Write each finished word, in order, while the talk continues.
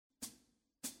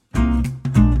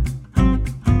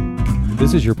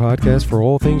This is your podcast for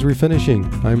all things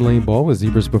refinishing. I'm Lane Ball with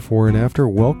Zebras Before and After.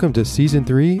 Welcome to Season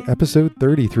 3, Episode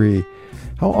 33.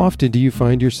 How often do you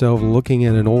find yourself looking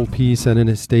at an old piece at an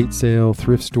estate sale,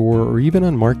 thrift store, or even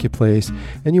on Marketplace,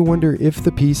 and you wonder if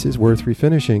the piece is worth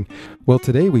refinishing? Well,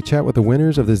 today we chat with the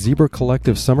winners of the Zebra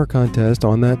Collective Summer Contest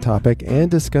on that topic and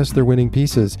discuss their winning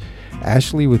pieces.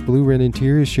 Ashley with Blue Wren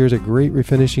Interiors shares a great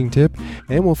refinishing tip,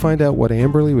 and we'll find out what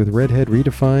Amberly with Redhead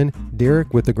Redefine,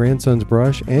 Derek with the Grandson's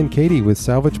Brush, and Katie with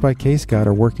Salvage by K Scott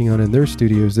are working on in their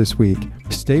studios this week.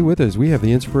 Stay with us. We have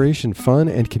the inspiration, fun,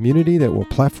 and community that will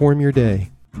platform your day.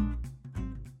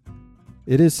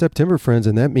 It is September, friends,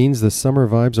 and that means the summer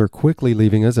vibes are quickly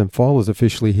leaving us and fall is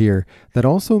officially here. That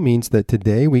also means that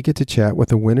today we get to chat with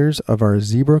the winners of our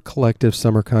Zebra Collective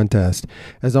Summer Contest.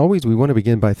 As always, we want to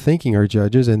begin by thanking our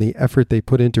judges and the effort they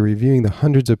put into reviewing the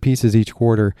hundreds of pieces each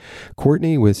quarter.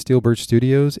 Courtney with Steel Birch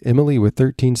Studios, Emily with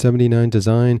 1379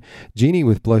 Design, Jeannie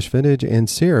with Blush Vintage, and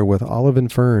Sarah with Olive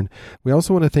and Fern. We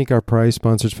also want to thank our prize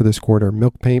sponsors for this quarter,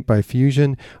 Milk Paint by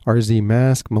Fusion, RZ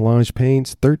Mask, Melange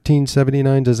Paints,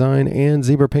 1379 Design, and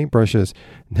Zebra Paintbrushes.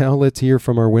 Now let's hear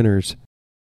from our winners.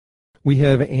 We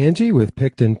have Angie with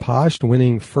Picked and Poshed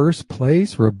winning first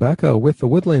place, Rebecca with the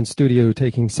Woodland Studio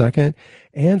taking second,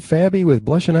 and Fabi with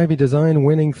Blush and Ivy Design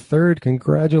winning third.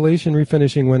 Congratulations,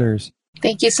 refinishing winners.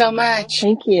 Thank you so much.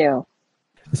 Thank you.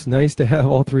 It's nice to have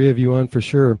all three of you on for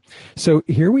sure. So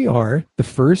here we are, the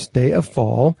first day of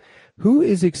fall. Who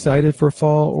is excited for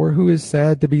fall or who is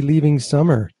sad to be leaving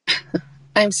summer?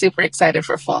 I'm super excited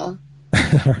for fall.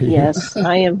 Yes,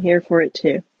 I am here for it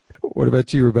too. What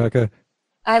about you, Rebecca?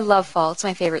 I love fall. It's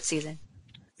my favorite season.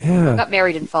 Yeah. I got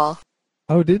married in fall.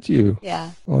 Oh, did you?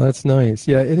 Yeah. Well, that's nice.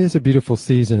 Yeah, it is a beautiful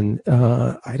season.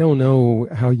 I don't know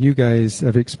how you guys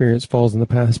have experienced falls in the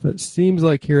past, but it seems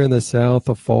like here in the South,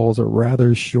 the falls are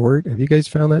rather short. Have you guys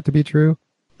found that to be true?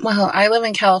 Well, I live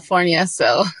in California,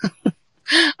 so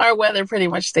our weather pretty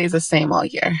much stays the same all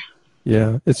year.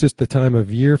 Yeah, it's just the time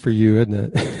of year for you, isn't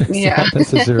it? It's Yeah. not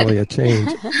necessarily a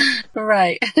change.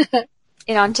 Right.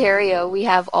 In Ontario, we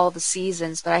have all the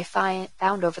seasons, but I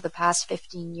found over the past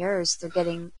 15 years, they're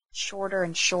getting shorter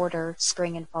and shorter,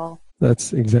 spring and fall.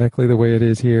 That's exactly the way it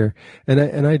is here.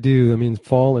 And I do. I mean,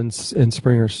 fall and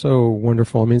spring are so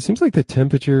wonderful. I mean, it seems like the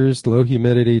temperatures, low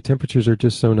humidity, temperatures are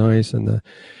just so nice. And the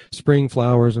spring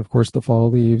flowers, and of course, the fall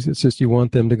leaves. It's just you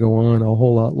want them to go on a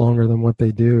whole lot longer than what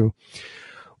they do.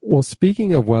 Well,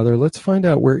 speaking of weather, let's find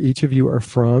out where each of you are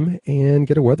from and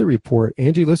get a weather report.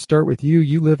 Angie, let's start with you.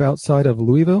 You live outside of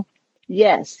Louisville?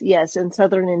 Yes, in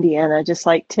southern Indiana, just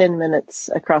like 10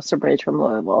 minutes across the bridge from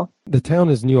Louisville. The town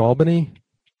is New Albany?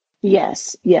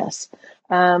 Yes.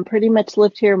 Pretty much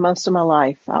lived here most of my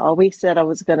life. I always said I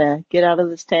was going to get out of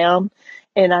this town,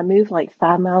 and I moved like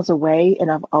 5 miles away,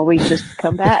 and I've always just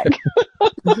come back.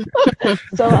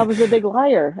 So I was a big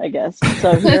liar, I guess.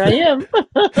 So here I am.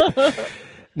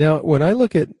 Now, when I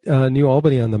look at New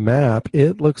Albany on the map,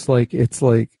 it looks like it's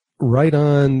like right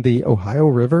on the Ohio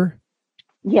River.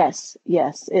 Yes.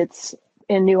 It's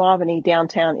in New Albany,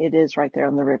 downtown. It is right there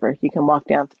on the river. You can walk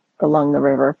down along the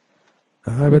river.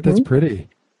 I bet that's pretty.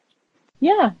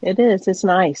 Yeah, it is. It's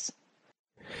nice.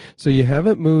 So you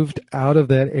haven't moved out of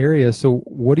that area. So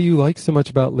what do you like so much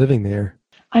about living there?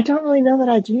 I don't really know that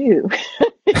I do.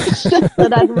 It's just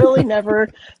that I've really never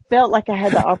felt like I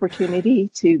had the opportunity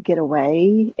to get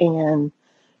away. And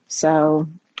so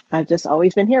I've just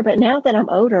always been here. But now that I'm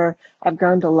older, I've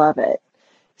grown to love it.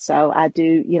 So I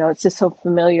do, it's just so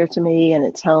familiar to me and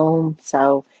it's home.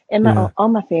 So, and all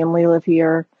my family live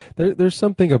here. There's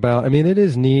something about, I mean, it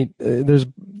is neat. There's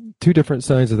two different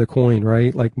sides of the coin,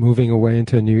 right? Like moving away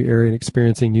into a new area and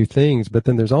experiencing new things. But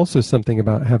then there's also something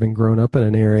about having grown up in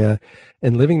an area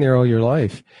and living there all your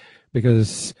life,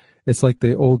 because it's like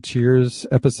the old Cheers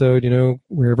episode,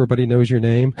 where everybody knows your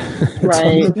name.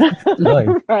 Right.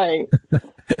 Right.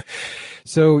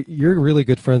 So you're really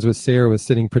good friends with Sarah with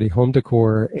Sitting Pretty Home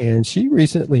Decor, and she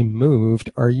recently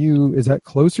moved. Is that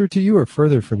closer to you or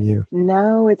further from you?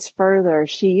 No, it's further.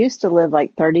 She used to live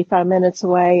like 35 minutes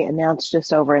away, and now it's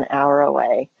just over an hour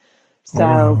away. So,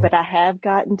 wow. But I have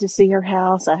gotten to see her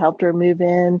house. I helped her move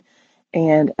in,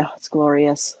 and it's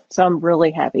glorious. So I'm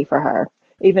really happy for her,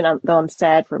 even though I'm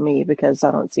sad for me because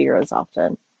I don't see her as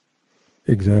often.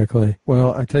 Exactly.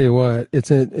 Well, I tell you what, it's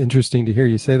interesting to hear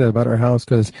you say that about our house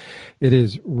because it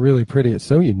is really pretty. It's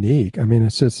so unique. I mean,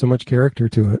 it's just so much character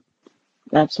to it.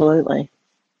 Absolutely.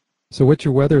 So what's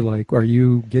your weather like? Are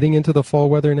you getting into the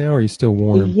fall weather now or are you still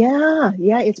warm? Yeah.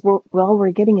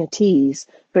 We're getting a tease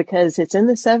because it's in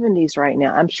the 70s right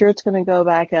now. I'm sure it's going to go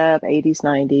back up 80s,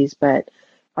 90s, but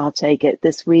I'll take it.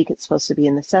 This week it's supposed to be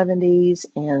in the 70s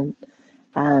and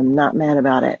I'm not mad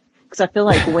about it. because I feel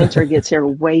like winter gets here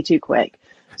way too quick.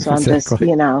 So I'm just,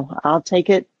 Exactly. I'll take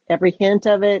it, every hint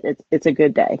of it. It's a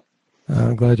good day.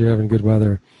 I'm glad you're having good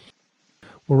weather.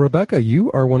 Well, Rebecca,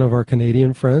 you are one of our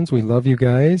Canadian friends. We love you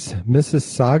guys.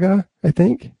 Mississauga, I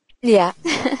think. Yeah.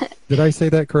 Did I say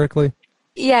that correctly?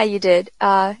 Yeah, you did.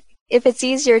 If it's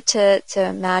easier to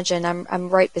imagine, I'm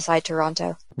right beside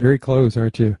Toronto. Very close,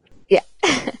 aren't you? Yeah.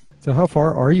 So how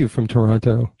far are you from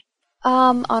Toronto?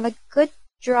 On a good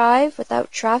drive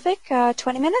without traffic,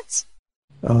 20 minutes.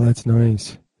 Oh, that's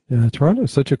nice. Yeah,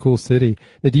 Toronto's such a cool city.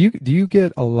 Now, do you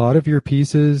get a lot of your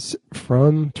pieces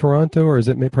from Toronto, or is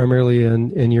it primarily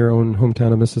in your own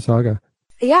hometown of Mississauga?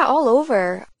 Yeah, all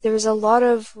over. There's a lot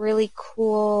of really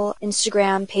cool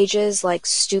Instagram pages like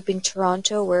Stooping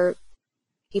Toronto where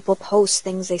people post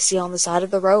things they see on the side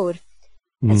of the road.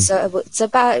 And so it's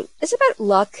about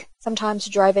luck sometimes to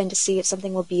drive in to see if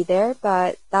something will be there,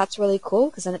 but that's really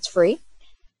cool because then it's free.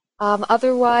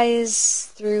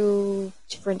 Otherwise, through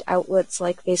different outlets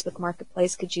like Facebook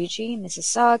Marketplace, Kijiji,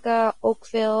 Mississauga,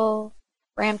 Oakville,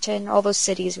 Brampton, all those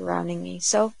cities surrounding me.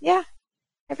 So yeah,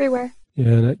 everywhere. Yeah,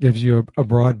 and that gives you a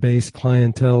broad-based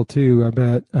clientele too, I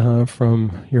bet,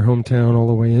 from your hometown all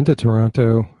the way into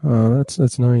Toronto.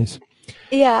 That's nice.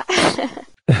 Yeah.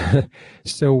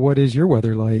 So what is your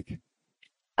weather like?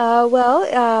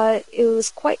 It was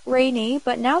quite rainy,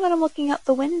 but now that I'm looking out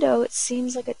the window, it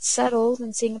seems like it's settled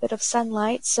and seeing a bit of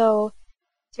sunlight, so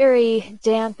it's very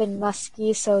damp and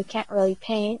musky, so I can't really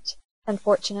paint,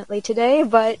 unfortunately, today,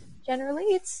 but generally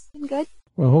it's been good.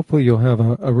 Well, hopefully you'll have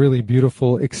a really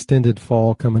beautiful extended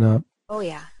fall coming up. Oh,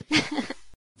 yeah.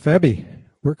 Fabi,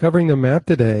 we're covering the map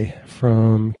today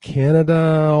from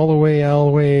Canada all the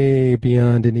way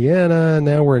beyond Indiana.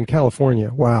 Now we're in California.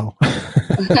 Wow.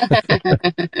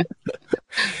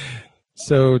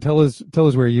 So tell us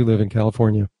where you live in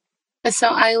California. So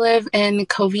I live in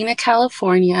Covina,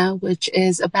 California, which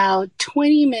is about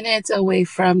 20 minutes away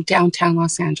from downtown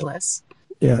Los Angeles.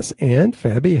 Yes, and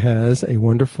Fabi has a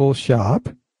wonderful shop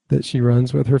that she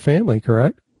runs with her family,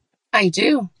 correct? I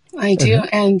do.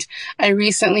 And I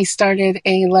recently started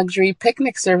a luxury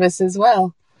picnic service as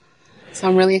well. So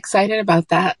I'm really excited about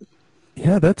that.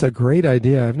 Yeah, that's a great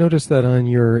idea. I've noticed that on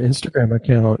your Instagram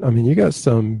account. I mean, you got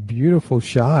some beautiful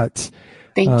shots.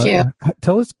 Thank you.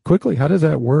 Tell us quickly, how does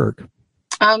that work?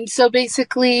 So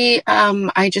basically,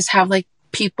 I just have like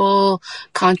people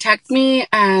contact me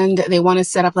and they want to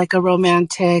set up like a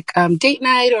romantic date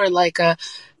night or like a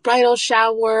bridal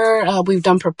shower. We've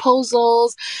done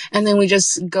proposals, and then we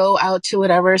just go out to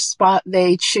whatever spot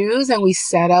they choose and we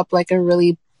set up like a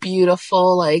really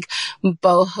beautiful, like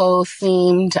boho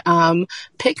themed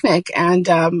picnic. And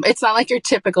it's not like your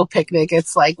typical picnic.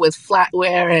 It's like with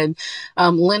flatware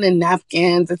and linen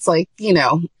napkins. It's like,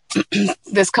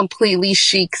 this completely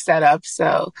chic setup.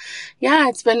 So yeah,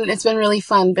 it's been really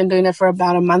fun. Been doing it for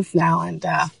about a month now, and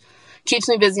keeps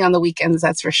me busy on the weekends,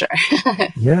 that's for sure.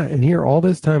 Yeah, and here all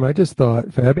this time, I just thought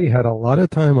Fabi had a lot of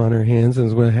time on her hands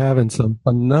and was having some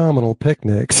phenomenal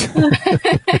picnics.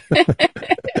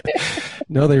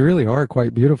 No, they really are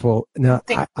quite beautiful. Now,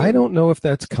 I don't know if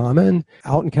that's common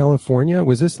out in California.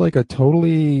 Was this like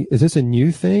is this a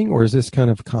new thing, or is this kind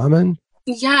of common?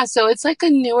 Yeah, so it's like a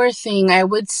newer thing, I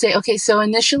would say. Okay, so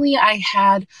initially I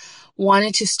had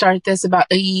wanted to start this about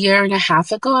a year and a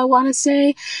half ago, I want to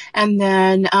say. And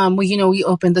then, we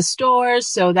opened the stores,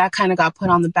 so that kind of got put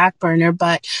on the back burner.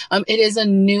 But it is a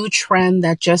new trend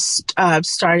that just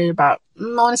started about, I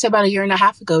want to say about a year and a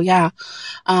half ago. Yeah.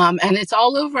 And it's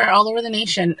all over the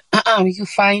nation. You can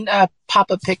find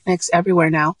pop-up picnics everywhere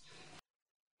now.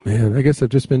 Man, I guess I've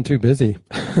just been too busy.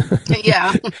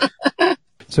 Yeah.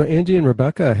 So Angie and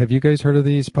Rebecca, have you guys heard of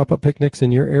these pop-up picnics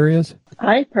in your areas?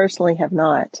 I personally have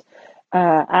not.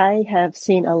 I have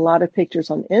seen a lot of pictures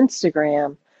on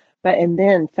Instagram, and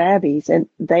then Fabi's, and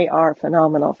they are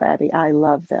phenomenal, Fabi. I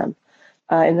love them.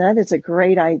 And that is a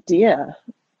great idea,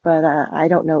 but I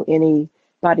don't know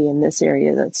anybody in this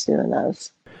area that's doing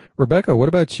those. Rebecca, what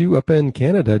about you up in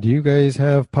Canada? Do you guys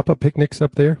have pop-up picnics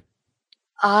up there?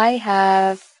 I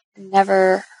have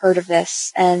never heard of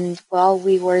this, and while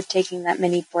we were taking that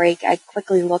mini break, I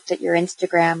quickly looked at your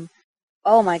Instagram.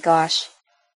 Oh my gosh.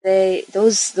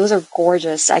 Those are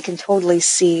gorgeous. I can totally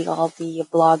see all the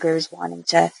bloggers wanting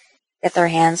to get their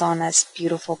hands on this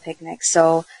beautiful picnic.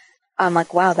 So I'm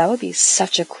like, wow, that would be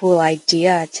such a cool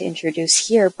idea to introduce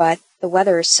here, but the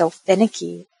weather is so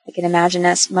finicky. I can imagine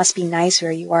this must be nice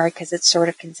where you are because it's sort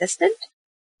of consistent.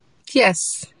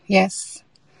 Yes.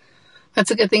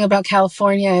 That's a good thing about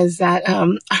California is that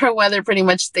our weather pretty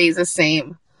much stays the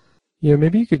same. Yeah,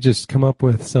 maybe you could just come up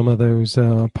with some of those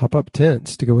pop-up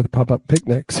tents to go with pop-up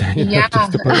picnics. Yeah.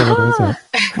 Just to put one of those up.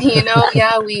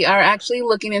 Yeah, we are actually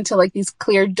looking into like these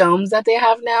clear domes that they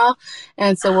have now.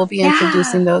 And so we'll be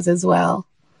introducing Yeah, those as well.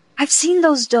 I've seen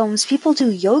those domes. People do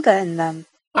yoga in them.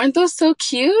 Aren't those so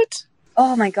cute?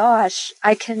 Oh my gosh,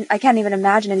 I can't even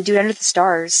imagine and do it under the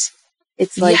stars.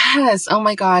 It's like, Yes. Oh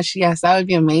my gosh. Yes, that would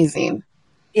be amazing.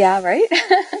 yeah, right?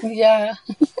 Yeah.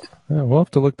 We'll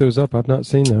have to look those up. I've not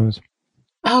seen those.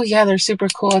 Oh yeah, they're super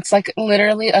cool. It's like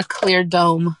literally a clear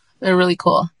dome. They're really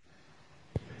cool.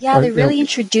 Yeah, they really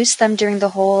introduced them during the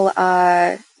whole,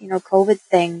 COVID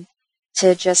thing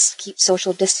to just keep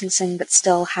social distancing but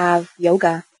still have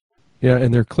yoga. Yeah,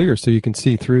 and they're clear so you can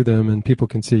see through them and people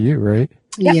can see you, right?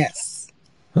 Yep. Yes.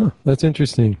 Huh, that's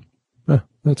interesting. Huh,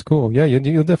 that's cool. Yeah,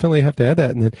 you'll definitely have to add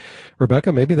that. And then,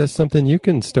 Rebecca, maybe that's something you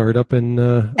can start up in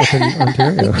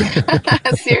Ontario.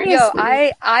 Seriously. Yo,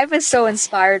 I was so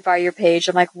inspired by your page.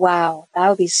 I'm like, wow, that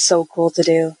would be so cool to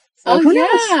do. So who knows?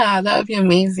 That would be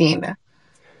amazing.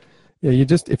 Yeah,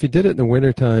 if you did it in the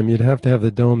wintertime, you'd have to have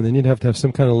the dome, and then you'd have to have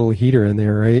some kind of little heater in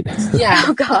there, right? Yeah.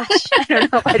 Oh gosh, I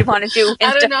don't know if I'd want to do winter.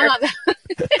 I don't know how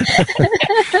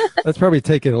that. That's probably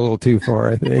taking it a little too far,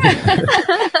 I think.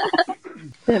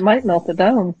 It might melt the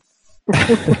dome.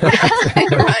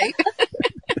 Right.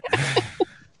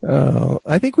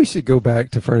 I think we should go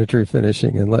back to furniture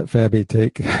finishing and let Fabi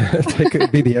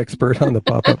be the expert on the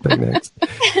pop-up picnics.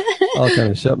 I'll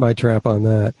kind of shut my trap on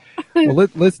that. Well,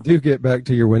 let's get back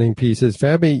to your winning pieces.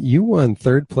 Fabi, you won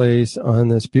third place on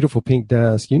this beautiful pink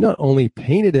desk. You not only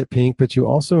painted it pink, but you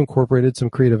also incorporated some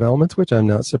creative elements, which I'm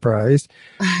not surprised.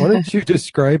 Why don't you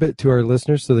describe it to our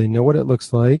listeners so they know what it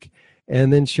looks like,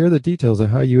 and then share the details of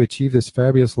how you achieve this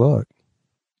fabulous look?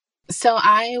 So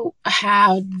I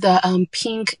had the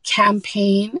pink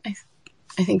campaign.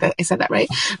 I think that I said that right.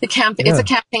 The campaign. Yeah. It's a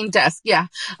campaign desk. Yeah.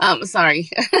 Sorry.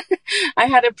 I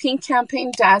had a pink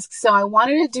campaign desk, so I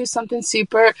wanted to do something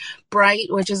super bright,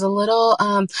 which is a little.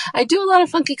 I do a lot of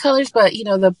funky colors, but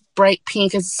the bright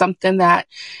pink is something that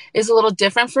is a little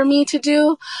different for me to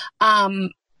do.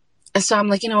 So I'm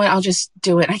like, you know what, I'll just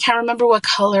do it. I can't remember what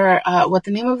the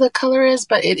name of the color is,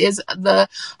 but it is the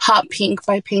Hot Pink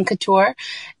by Pink Couture.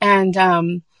 And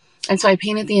so I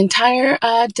painted the entire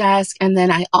desk, and then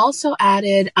I also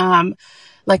added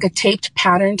like a taped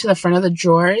pattern to the front of the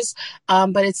drawers.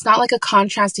 But it's not like a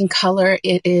contrasting color.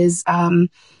 It is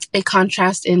a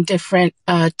contrast in different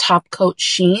top coat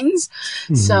sheens.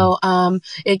 Mm-hmm. So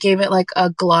it gave it like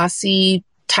a glossy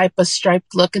type of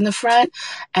striped look in the front.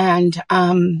 And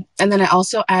then I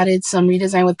also added some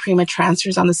redesign with Prima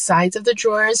transfers on the sides of the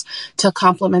drawers to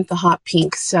complement the hot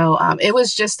pink. So it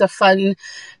was just a fun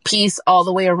piece all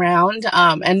the way around.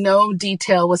 And no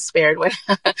detail was spared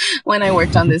when I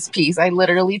worked on this piece. I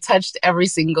literally touched every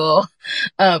single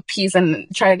piece and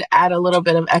tried to add a little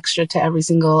bit of extra to every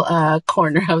single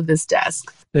corner of this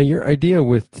desk. Now, your idea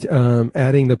with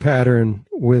adding the pattern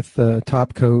with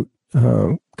top coat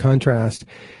contrast,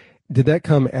 did that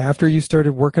come after you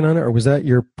started working on it, or was that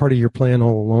part of your plan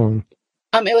all along?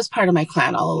 It was part of my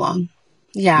plan all along.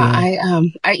 Yeah.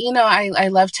 I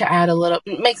love to add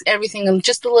makes everything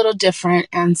just a little different,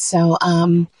 and so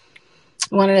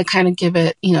wanted to kind of give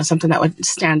it something that would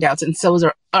stand out, and so it was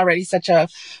already such a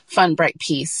fun, bright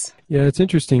piece. Yeah, it's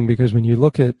interesting because when you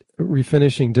look at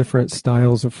refinishing different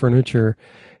styles of furniture,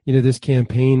 this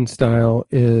campaign style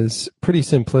is pretty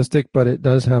simplistic, but it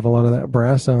does have a lot of that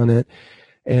brass on it.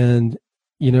 And,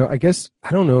 I guess,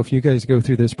 I don't know if you guys go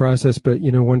through this process, but,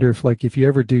 wonder if you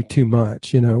ever do too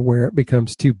much, where it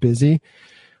becomes too busy.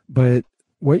 But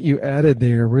what you added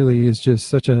there really is just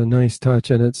such a nice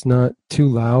touch, and it's not too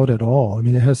loud at all. I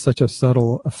mean, it has such a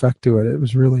subtle effect to it. It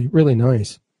was really, really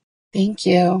nice. Thank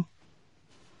you.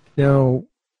 Now,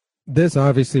 this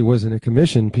obviously wasn't a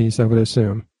commission piece, I would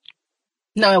assume.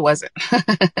 No, it wasn't.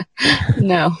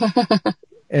 No.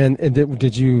 And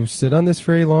did you sit on this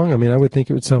very long? I mean, I would think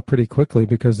it would sell pretty quickly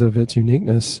because of its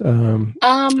uniqueness. Yeah,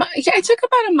 it took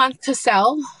about a month to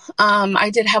sell. I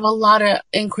did have a lot of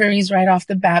inquiries right off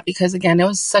the bat because, again, it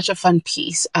was such a fun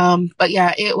piece. But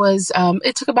yeah,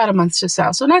 it took about a month to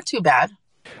sell, so not too bad.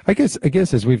 I guess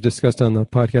as we've discussed on the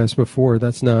podcast before,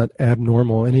 that's not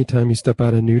abnormal. Anytime you step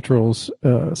out of neutrals,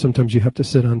 sometimes you have to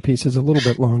sit on pieces a little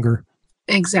bit longer.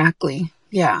 Exactly.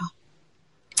 Yeah.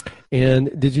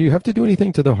 And did you have to do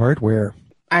anything to the hardware?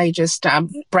 I just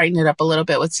brighten it up a little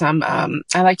bit with some,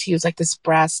 I like to use like this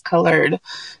brass colored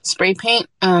spray paint.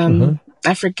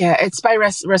 I forget, it's by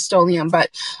Rust-Oleum, but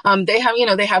they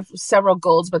have several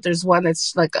golds, but there's one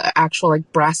that's like an actual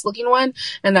like brass looking one,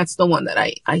 and that's the one that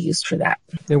I used for that.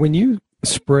 Now, when you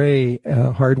spray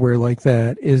hardware like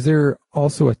that, is there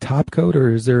also a top coat, or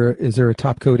is there a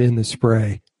top coat in the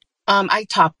spray? I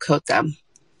top coat them.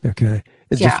 Okay.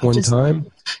 It's Yeah, just one time?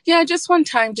 just one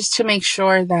time, just to make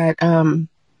sure that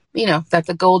that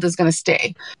the gold is going to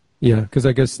stay. Yeah, because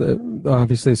I guess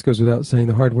obviously this goes without saying,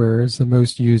 the hardware is the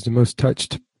most used and most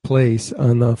touched place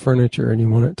on the furniture, and you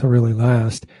want it to really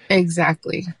last.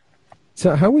 Exactly.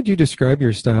 So how would you describe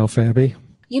your style, Fabi?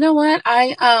 You know what?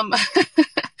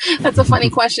 That's a funny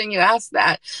question you asked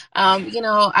that.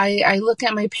 I look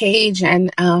at my page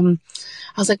and I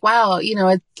was like, wow,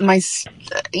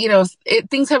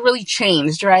 things have really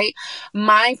changed, right?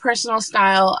 My personal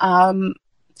style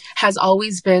has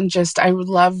always been just, I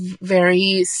love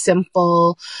very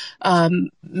simple,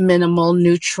 minimal,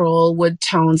 neutral wood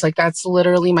tones. Like that's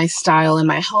literally my style in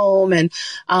my home, and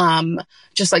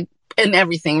just like in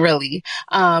everything really.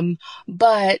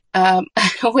 But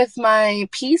with my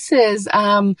pieces,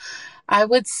 I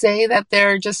would say that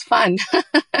they're just fun.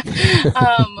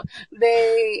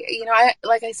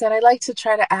 Like I said, I like to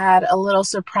try to add a little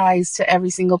surprise to every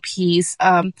single piece,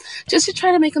 just to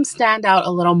try to make them stand out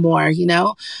a little more,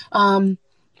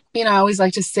 I always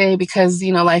like to say, because,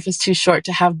 life is too short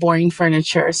to have boring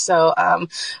furniture. So,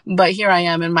 but here I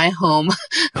am in my home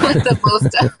with the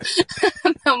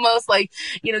most like,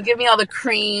 give me all the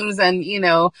creams and,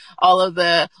 all of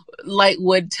the light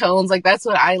wood tones. Like that's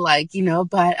what I like,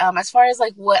 but, as far as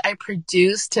like what I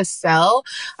produce to sell,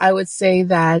 I would say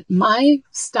that my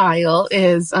style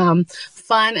is,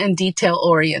 fun and detail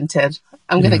oriented.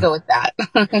 I'm going to go with that.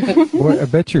 Well, I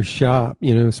bet your shop,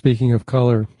 speaking of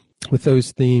color, with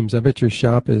those themes, I bet your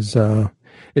shop is,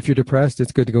 if you're depressed,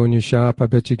 it's good to go in your shop. I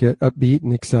bet you get upbeat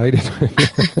and excited.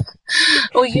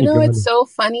 Well, what's so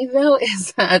funny though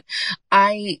is that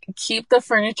I keep the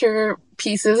furniture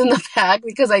pieces in the back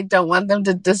because I don't want them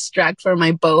to distract from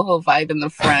my boho vibe in the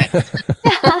front.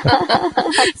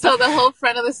 So the whole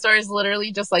front of the store is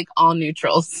literally just like all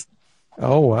neutrals.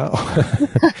 Oh, wow.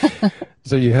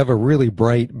 So you have a really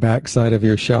bright backside of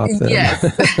your shop then. Yes,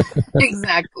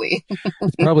 exactly.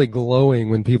 It's probably glowing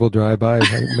when people drive by.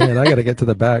 It's like, man, I got to get to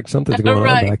the back. Something's going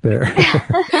on back there.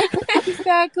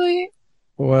 Exactly.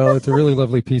 Well, it's a really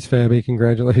lovely piece, Fabi.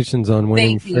 Congratulations on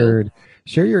winning third.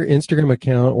 Share your Instagram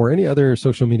account or any other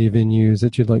social media venues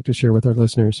that you'd like to share with our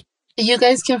listeners. You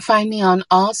guys can find me on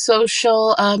all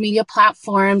social media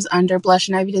platforms under Blush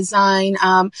and Ivy Design.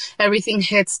 Everything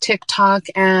hits TikTok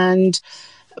and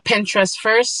Pinterest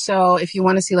first. So if you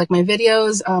want to see like my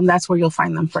videos, that's where you'll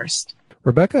find them first.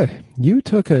 Rebecca, you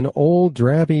took an old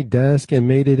drabby desk and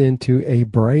made it into a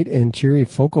bright and cheery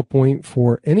focal point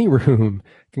for any room.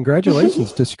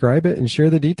 Congratulations. Describe it and share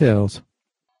the details.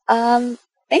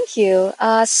 Thank you.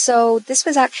 So this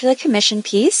was actually a commission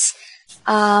piece.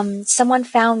 Someone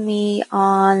found me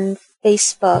on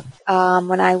Facebook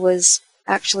when I was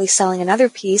actually selling another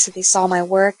piece. They saw my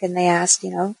work and they asked,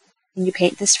 can you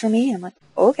paint this for me? I'm like,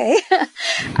 okay.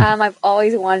 I've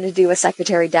always wanted to do a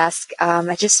secretary desk.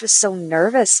 I just was so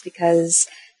nervous because,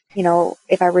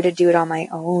 if I were to do it on my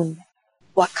own,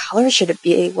 what color should it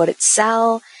be? Would it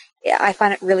sell? Yeah, I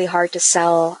find it really hard to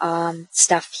sell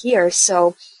stuff here.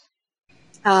 So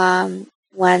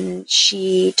when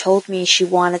she told me she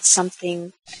wanted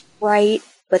something bright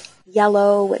with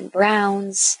yellow and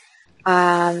browns,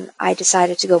 I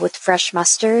decided to go with fresh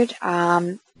mustard,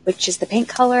 which is the paint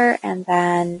color, and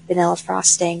then vanilla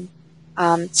frosting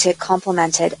to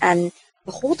complement it. And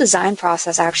the whole design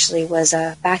process actually was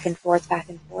a back and forth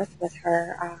with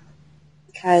her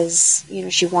because,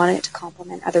 she wanted it to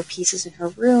complement other pieces in her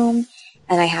room.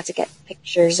 And I had to get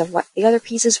pictures of what the other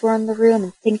pieces were in the room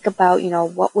and think about,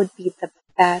 what would be the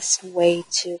best way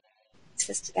to piece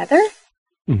this together.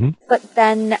 Mm-hmm. But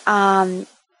then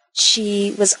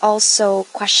she was also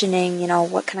questioning,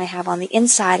 what can I have on the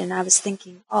inside? And I was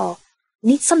thinking, I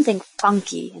need something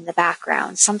funky in the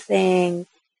background, something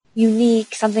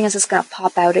unique, something that's just going to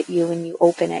pop out at you when you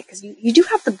open it. Because you do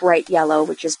have the bright yellow,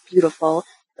 which is beautiful.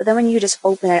 But then when you just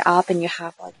open it up and you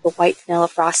have like the white vanilla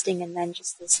frosting and then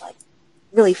just this like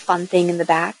really fun thing in the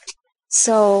back.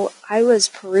 So I was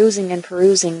perusing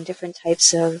different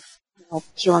types of,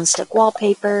 peel and stick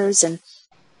wallpapers, and,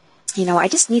 I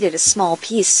just needed a small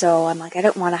piece, so I'm like, I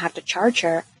don't want to have to charge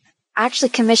her. I actually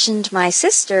commissioned my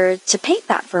sister to paint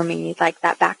that for me, like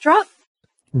that backdrop.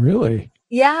 Really?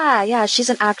 Yeah, she's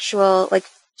an actual,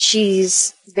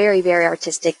 she's very, very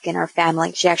artistic in our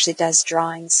family. She actually does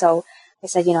drawing, so I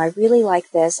said, I really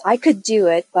like this. I could do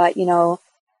it, but,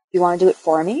 you want to do it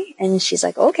for me? And she's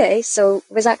like, okay. So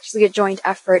it was actually a joint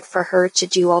effort for her to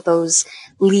do all those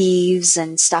leaves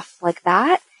and stuff like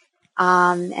that.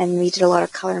 And we did a lot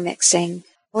of color mixing.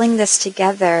 Pulling this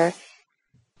together,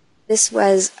 This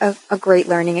was a great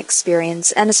learning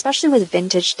experience, and especially with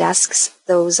vintage desks,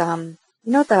 those,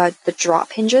 the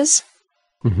drop hinges.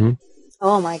 Mm-hmm.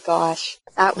 Oh my gosh,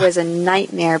 that was a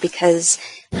nightmare because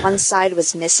one side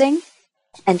was missing,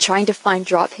 and trying to find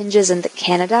drop hinges in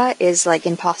Canada is like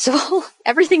impossible.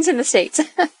 Everything's in the States.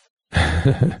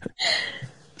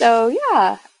 So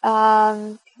yeah,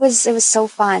 it was so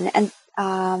fun, and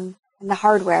the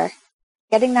hardware,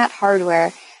 getting that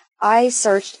hardware. I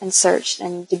searched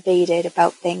and debated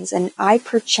about things, and I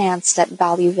perchanced at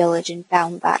Value Village and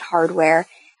found that hardware,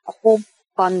 a whole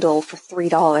bundle for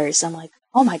 $3. I'm like,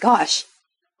 oh my gosh,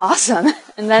 awesome!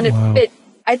 And then it fit.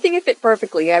 I think it fit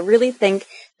perfectly. I really think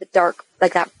the dark,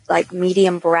 like that, like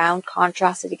medium brown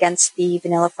contrasted against the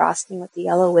vanilla frosting with the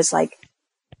yellow was like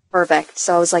perfect.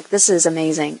 So I was like, this is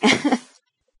amazing.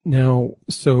 Now,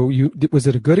 so was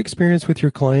it a good experience with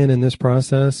your client in this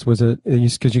process? Was it,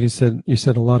 because you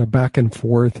said a lot of back and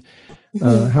forth.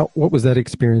 What was that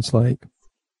experience like?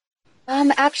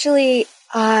 Actually,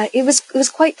 it was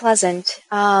quite pleasant.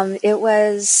 One thing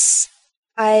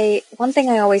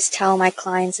I always tell my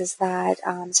clients is that,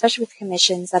 especially with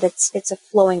commissions, that it's a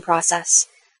flowing process.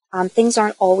 Things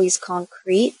aren't always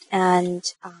concrete, and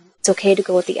it's okay to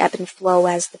go with the ebb and flow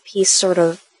as the piece sort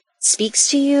of speaks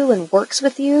to you and works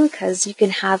with you, because you can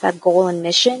have a goal and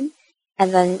mission,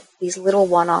 and then these little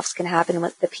one-offs can happen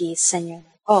with the piece, and you're like,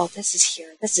 oh, this is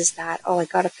here, this is that, oh, I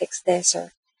gotta fix this,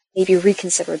 or maybe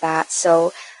reconsider that.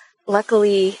 So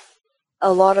luckily,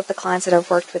 a lot of the clients that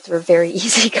I've worked with were very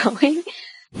easygoing,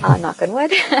 knock on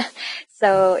wood.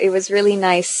 So it was really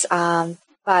nice,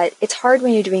 but it's hard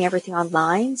when you're doing everything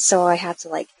online, so I had to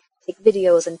like take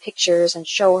videos and pictures and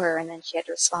show her, and then she had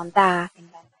to respond back, and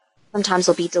then sometimes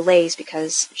there'll be delays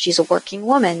because she's a working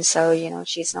woman, so,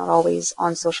 she's not always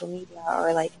on social media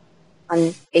or like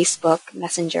on Facebook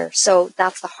Messenger. So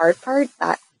that's the hard part,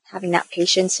 that having that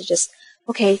patience to just,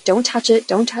 okay, don't touch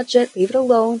it, leave it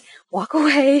alone, walk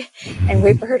away, and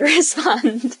wait for her to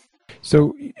respond.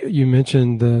 So you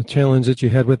mentioned the challenge that you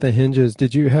had with the hinges.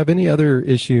 Did you have any other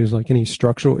issues, like any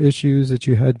structural issues that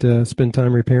you had to spend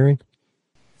time repairing?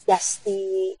 Yes,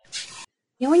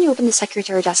 when you open the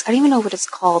secretary desk, I don't even know what it's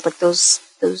called, like those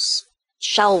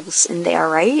shelves in there,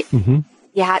 right? Mm-hmm.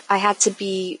 Yeah, I had to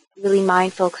be really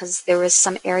mindful because there was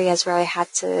some areas where I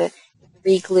had to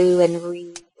re-glue and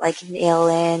nail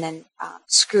in and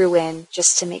screw in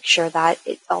just to make sure that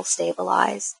it all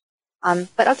stabilized.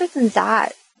 But other than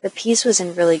that, the piece was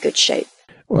in really good shape.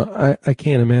 Well, I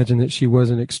can't imagine that she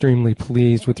wasn't extremely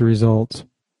pleased with the results.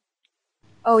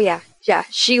 Oh, yeah,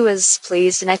 she was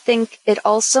pleased. And I think it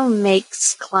also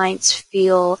makes clients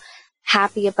feel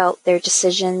happy about their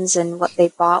decisions and what they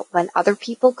bought when other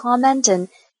people comment. And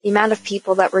the amount of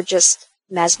people that were just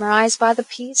mesmerized by the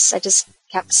piece, I just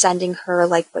kept sending her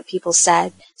like what people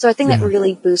said. So I think that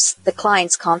really boosts the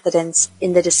client's confidence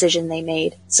in the decision they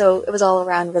made. So it was all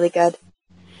around really good.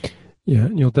 Yeah,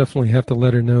 and you'll definitely have to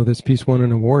let her know this piece won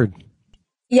an award.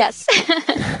 Yes.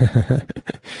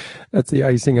 That's the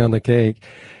icing on the cake.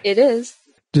 It is.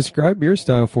 Describe your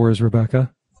style for us,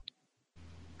 Rebecca.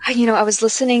 I was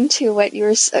listening to what you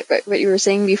were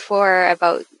saying before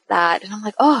about that, and I'm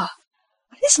like, oh,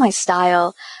 what is my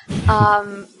style?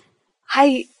 I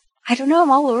don't know.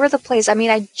 I'm all over the place. I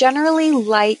mean, I generally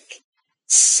like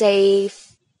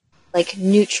safe, like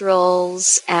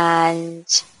neutrals,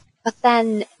 but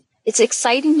then it's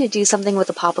exciting to do something with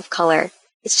a pop of color.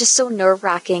 It's just so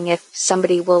nerve-wracking if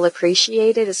somebody will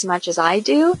appreciate it as much as I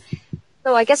do.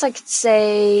 So I guess I could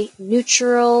say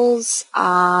neutrals,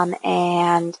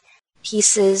 and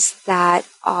pieces that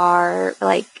are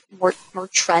like more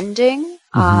trending,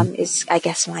 is, I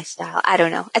guess, my style. I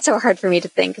don't know. It's so hard for me to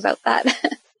think about that.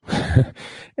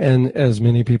 And as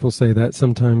many people say, that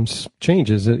sometimes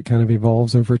changes. It kind of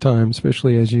evolves over time,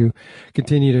 especially as you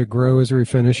continue to grow as a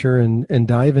refinisher and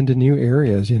dive into new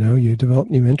areas. You develop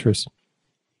new interests.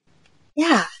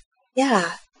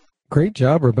 Yeah. Great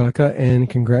job, Rebecca, and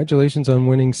congratulations on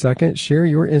winning second. Share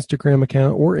your Instagram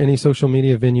account or any social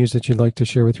media venues that you'd like to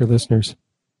share with your listeners.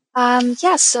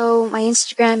 So my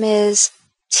Instagram is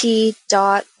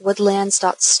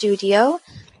t.woodlands.studio.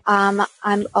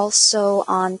 I'm also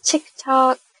on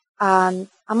TikTok. I'm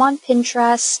on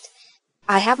Pinterest.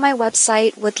 I have my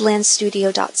website,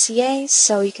 woodlandstudio.ca,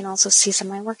 so you can also see some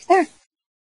of my work there.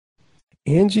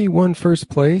 Angie won first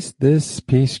place. This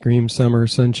piece screams summer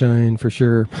sunshine for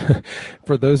sure.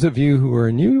 For those of you who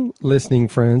are new listening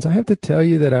friends, I have to tell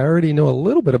you that I already know a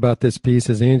little bit about this piece,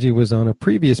 as Angie was on a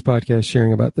previous podcast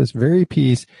sharing about this very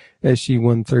piece as she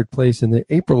won third place in the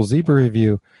April Zebra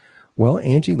Review. Well,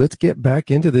 Angie, let's get back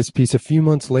into this piece a few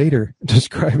months later.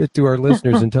 Describe it to our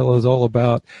listeners and tell us all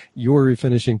about your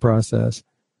refinishing process.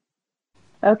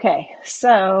 Okay,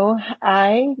 so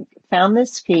I found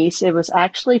this piece. It was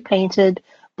actually painted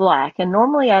black, and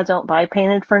normally I don't buy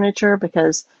painted furniture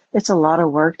because it's a lot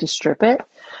of work to strip it.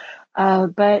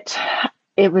 But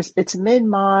it's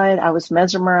mid-mod. I was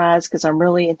mesmerized because I'm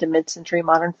really into mid-century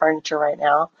modern furniture right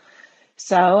now.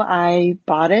 So I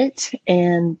bought it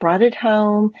and brought it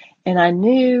home, and I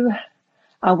knew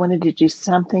I wanted to do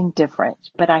something different,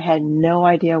 but I had no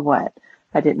idea what.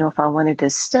 I didn't know if I wanted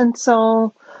to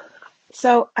stencil.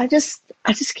 So I just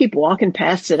keep walking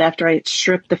past it after I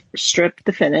strip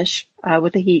the finish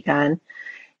with a heat gun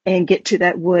and get to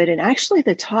that wood. And actually,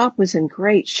 the top was in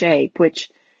great shape, which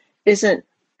isn't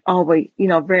always,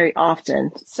 very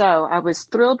often. So I was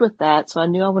thrilled with that. So I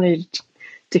knew I wanted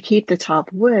to keep the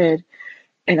top wood,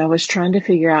 and I was trying to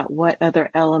figure out what other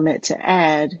element to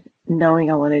add, knowing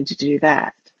I wanted to do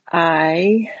that.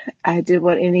 I did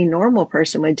what any normal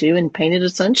person would do and painted a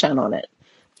sunshine on it.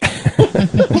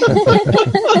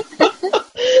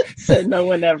 Said no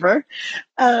one ever.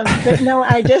 But no,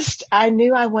 I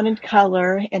knew I wanted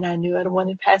color and I knew I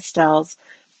wanted pastels.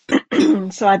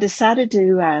 So I decided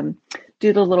to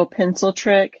do the little pencil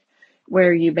trick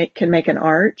where you can make an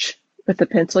arch with the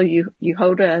pencil. You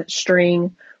hold a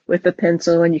string with the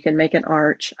pencil and you can make an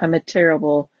arch. I'm a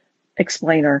terrible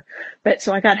explainer. But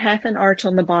so I got half an arch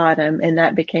on the bottom and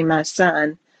that became my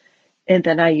sun. And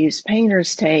then I used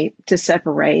painter's tape to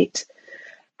separate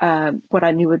what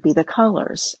I knew would be the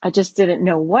colors. I just didn't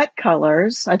know what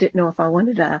colors. I didn't know if I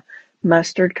wanted a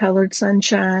mustard colored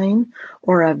sunshine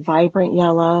or a vibrant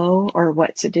yellow or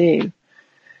what to do.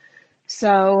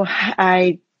 So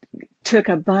I took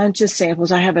a bunch of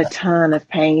samples. I have a ton of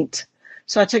paint.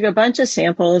 So I took a bunch of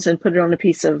samples and put it on a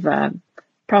piece of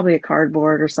probably a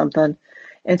cardboard or something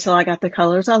until I got the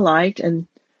colors I liked and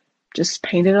just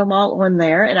painted them all on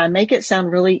there. And I make it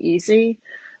sound really easy,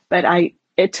 but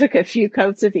it took a few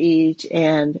coats of each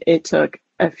and it took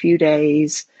a few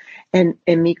days and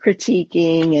me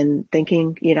critiquing and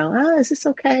thinking, is this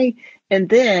okay? And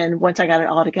then once I got it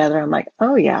all together, I'm like,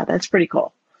 oh yeah, that's pretty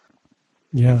cool.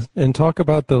 Yeah. And talk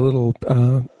about the little,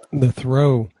 the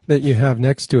throw that you have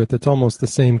next to it that's almost the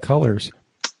same colors.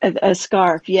 A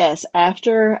scarf, yes.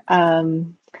 After, I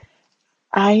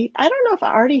don't know if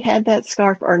I already had that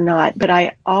scarf or not, but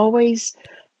I always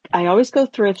go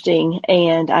thrifting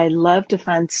and I love to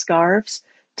find scarves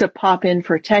to pop in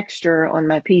for texture on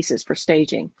my pieces for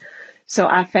staging. So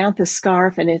I found the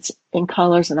scarf and it's in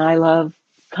colors and I love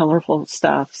colorful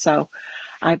stuff. So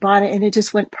I bought it and it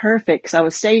just went perfect because I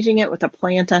was staging it with a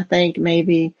plant, I think,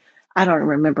 maybe. I don't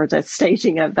remember the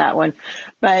staging of that one,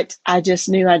 but I just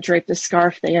knew I draped the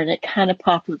scarf there and it kind of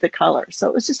popped with the color. So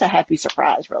it was just a happy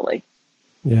surprise, really.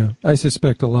 Yeah, I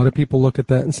suspect a lot of people look at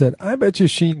that and said, I bet you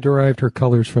she derived her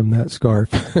colors from that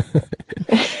scarf.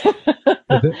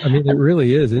 I mean, it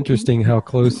really is interesting how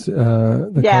close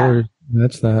the colors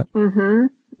match that. Mm-hmm.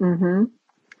 Mm-hmm.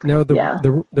 Now,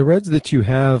 the reds that you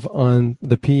have on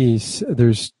the piece,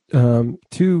 there's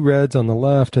two reds on the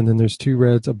left, and then there's two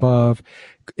reds above.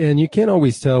 And you can't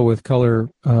always tell with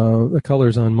the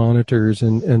colors on monitors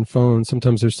and phones.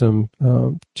 Sometimes there's some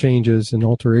changes and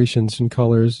alterations in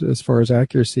colors as far as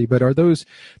accuracy. But are those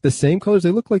the same colors?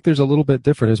 They look like there's a little bit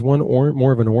different. Is one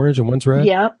more of an orange and one's red?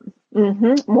 Yep.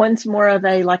 Mm-hmm. One's more of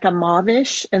like a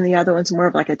mauvish, and the other one's more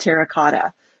of like a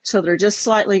terracotta. So they're just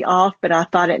slightly off, but I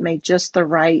thought it made just the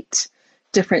right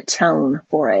different tone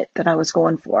for it that I was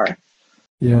going for.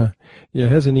 Yeah. Yeah,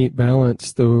 it has a neat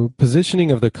balance. The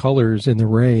positioning of the colors in the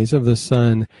rays of the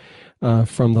sun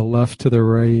from the left to the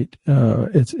right,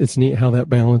 it's neat how that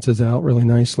balances out really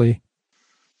nicely.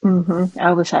 Mm-hmm.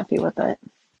 I was happy with it.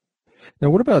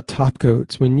 Now, what about top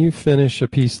coats? When you finish a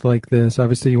piece like this,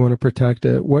 obviously you want to protect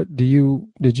it. Did you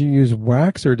use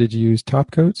wax or did you use top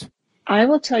coats? I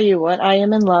will tell you what I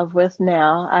am in love with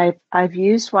now. I've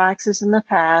used waxes in the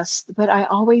past, but I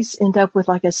always end up with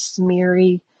like a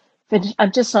smeary finish.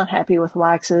 I'm just not happy with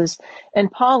waxes.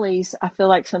 And polys, I feel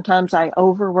like sometimes I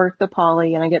overwork the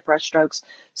poly and I get brush strokes.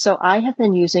 So I have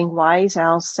been using Wise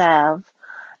Owl salve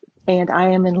and I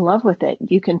am in love with it.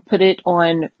 You can put it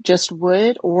on just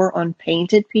wood or on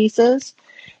painted pieces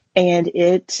and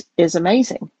it is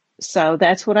amazing. So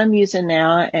that's what I'm using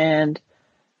now and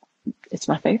it's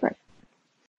my favorite.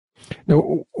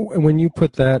 Now, when you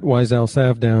put that Wise Owl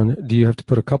salve down, do you have to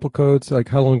put a couple coats? Like,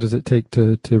 how long does it take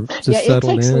to settle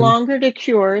in? It takes longer to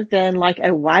cure than like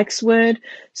a wax would.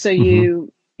 So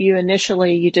you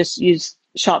initially just use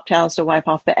shop towels to wipe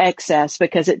off the excess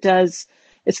because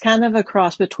it's kind of a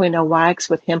cross between a wax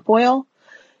with hemp oil.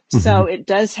 So it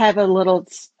does have a little,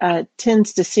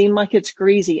 tends to seem like it's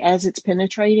greasy as it's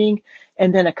penetrating.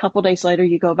 And then a couple days later,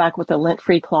 you go back with a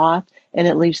lint-free cloth and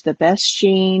it leaves the best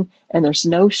sheen, and there's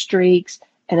no streaks,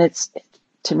 and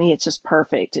to me, it's just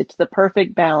perfect. It's the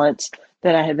perfect balance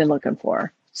that I have been looking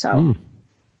for. So,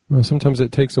 Well, sometimes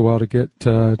it takes a while to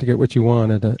get what you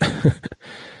want at it.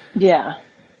 yeah,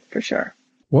 for sure.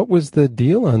 What was the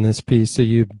deal on this piece? So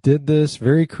you did this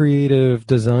very creative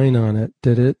design on it.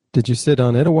 Did you sit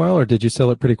on it a while, or did you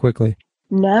sell it pretty quickly?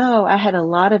 No, I had a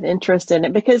lot of interest in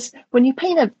it because when you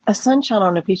paint a sunshine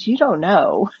on a piece, you don't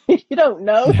know. You don't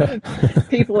know Yeah. if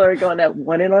people are going to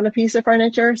want it on a piece of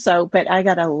furniture. So, but I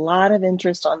got a lot of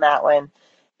interest on that one,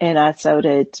 and I sold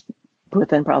it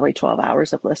within probably 12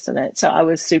 hours of listing it. So I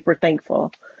was super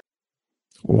thankful.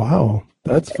 Wow,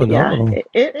 that's phenomenal. Yeah,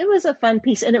 it was a fun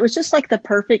piece, and it was just like the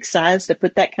perfect size to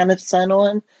put that kind of sun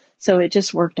on. So it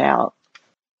just worked out.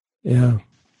 Yeah.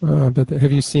 But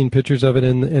have you seen pictures of it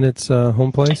in its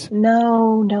home place?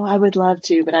 No, I would love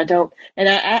to, but I don't. And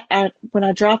I when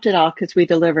I dropped it off, because we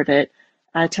delivered it,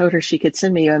 I told her she could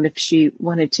send me them if she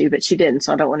wanted to, but she didn't.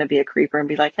 So I don't want to be a creeper and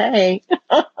be like, "Hey."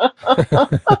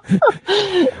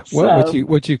 Well,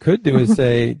 what you could do is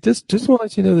say, just want to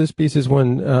let you know this piece has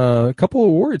won a couple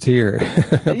awards here.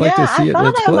 I'd like to see it in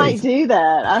its I thought I might place. do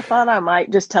that. I thought I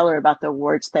might just tell her about the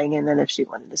awards thing, and then if she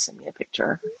wanted to send me a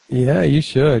picture. Yeah, you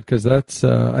should, because that's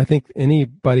I think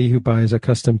anybody who buys a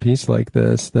custom piece like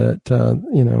this, that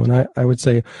and I would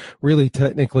say really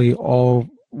technically all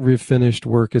refinished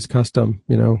work is custom,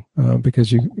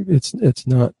 because it's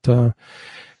not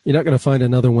you're not going to find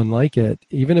another one like it,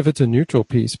 even if it's a neutral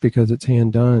piece, because it's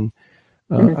hand done.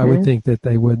 I would think that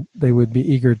they would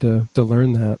be eager to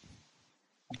learn that.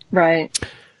 Right.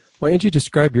 Why don't you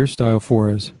describe your style for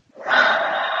us?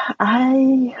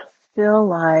 I feel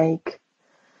like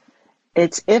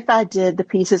it's, if I did the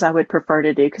pieces I would prefer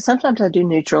to do, because sometimes I do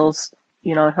neutrals,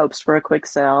 in hopes for a quick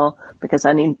sell, because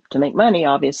I need to make money,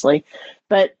 obviously.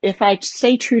 But if I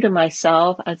stay true to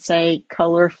myself, I'd say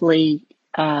colorfully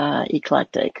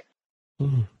eclectic.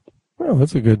 Well,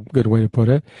 that's a good way to put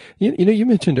it. You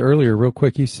mentioned earlier, real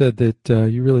quick, you said that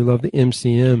you really love the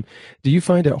MCM. Do you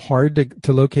find it hard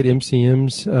to locate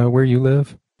MCMs where you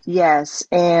live? Yes,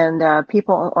 and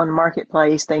people on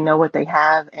Marketplace, they know what they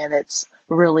have, and it's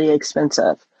really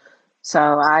expensive. So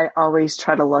I always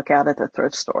try to look out at the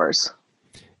thrift stores.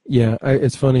 Yeah,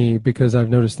 it's funny because I've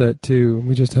noticed that too.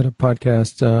 We just had a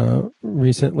podcast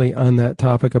recently on that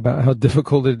topic about how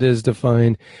difficult it is to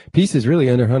find pieces really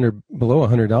below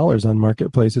 $100 on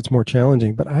Marketplace. It's more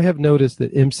challenging, but I have noticed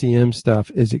that MCM stuff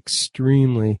is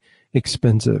extremely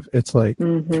expensive. It's like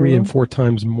 3 and 4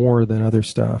 times more than other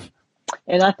stuff.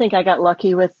 And I think I got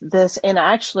lucky with this, and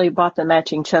I actually bought the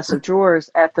matching chest of drawers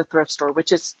at the thrift store,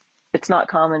 it's not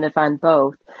common to find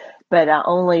both. But I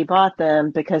only bought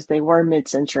them because they were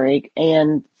mid-century,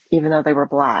 and even though they were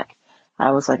black,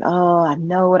 I was like, oh, I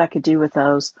know what I could do with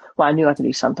those. Well, I knew I could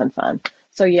do something fun.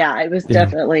 So yeah, it was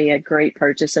definitely a great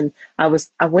purchase. And I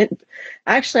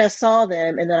saw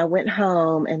them, and then I went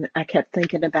home and I kept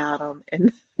thinking about them.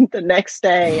 And the next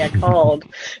day I called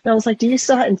and I was like, do you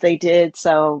still have? And they did.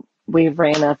 So we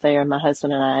ran up there, my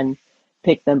husband and I, and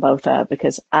picked them both up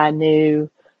because I knew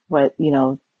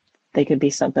they could be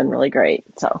something really great.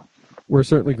 So we're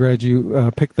certainly glad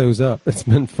you picked those up. It's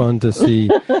been fun to see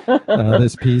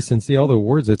this piece and see all the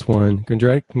awards it's won.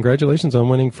 Congratulations on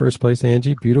winning first place,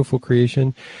 Angie. Beautiful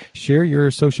creation. Share your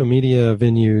social media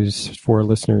venues for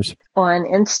listeners. On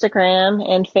Instagram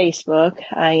and Facebook,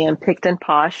 I am Picked and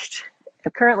Poshed.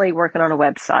 I'm currently working on a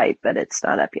website, but it's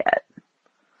not up yet.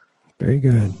 Very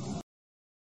good.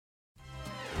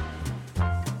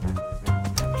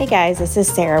 Hey guys, this is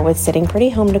Sarah with Sitting Pretty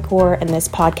Home Decor, and this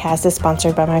podcast is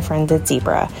sponsored by my friends at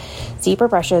Zebra. Zebra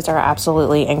brushes are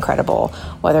absolutely incredible.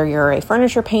 Whether you're a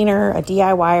furniture painter, a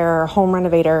DIYer, a home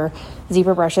renovator,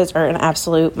 Zebra brushes are an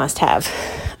absolute must-have.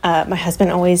 My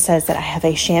husband always says that I have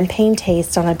a champagne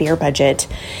taste on a beer budget,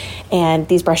 and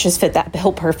these brushes fit that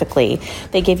bill perfectly.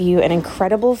 They give you an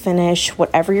incredible finish,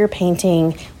 whatever you're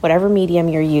painting, whatever medium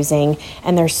you're using,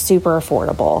 and they're super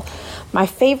affordable. My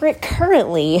favorite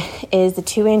currently is the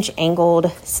 2-inch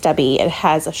angled stubby. It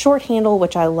has a short handle,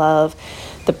 which I love.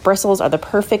 The bristles are the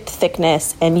perfect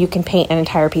thickness, and you can paint an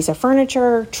entire piece of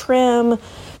furniture, trim,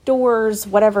 doors,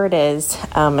 whatever it is.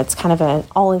 It's kind of an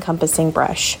all-encompassing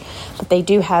brush. But they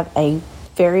do have a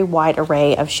very wide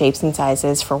array of shapes and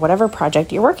sizes for whatever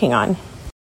project you're working on.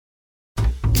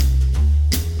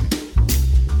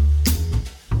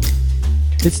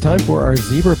 It's time for our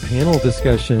Zebra panel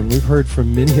discussion. We've heard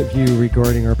from many of you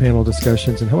regarding our panel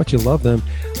discussions and how much you love them.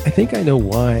 I think I know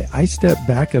why. I step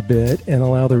back a bit and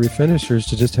allow the refinishers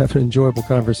to just have an enjoyable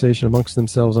conversation amongst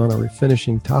themselves on a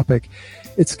refinishing topic.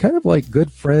 It's kind of like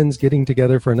good friends getting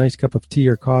together for a nice cup of tea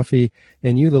or coffee,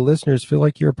 and you, the listeners, feel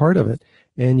like you're a part of it.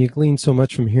 And you glean so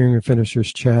much from hearing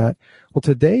refinishers chat. Well,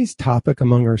 today's topic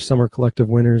among our summer collective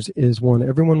winners is one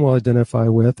everyone will identify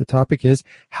with. The topic is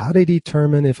how to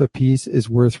determine if a piece is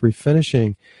worth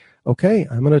refinishing. Okay,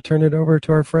 I'm going to turn it over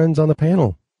to our friends on the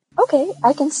panel. Okay,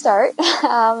 I can start.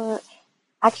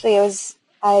 Actually,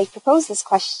 I proposed this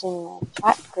question in a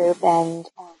chat group, and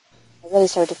I really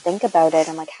started to think about it.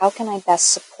 I'm like, how can I best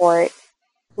support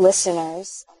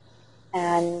listeners?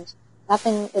 And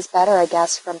nothing is better, I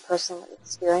guess, from personal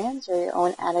experience or your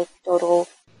own anecdotal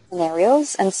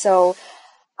scenarios. And so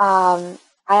I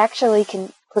actually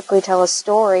can quickly tell a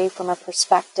story from a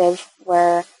perspective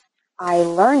where I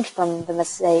learned from the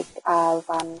mistake of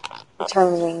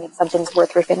determining if something's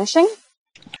worth refinishing.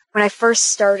 When I first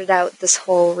started out this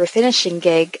whole refinishing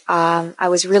gig, I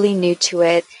was really new to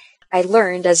it. I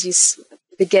learned, as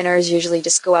beginners usually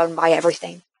just go out and buy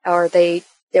everything, or they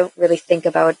don't really think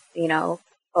about,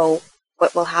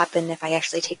 what will happen if I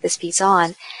actually take this piece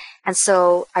on. And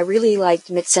so I really liked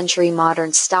mid-century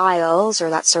modern styles, or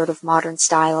that sort of modern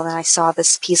style. And I saw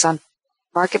this piece on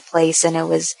Marketplace, and it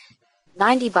was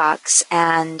 $90,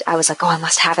 and I was like, oh, I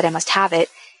must have it.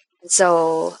 And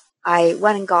so I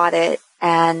went and got it.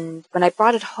 And when I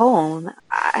brought it home,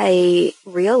 I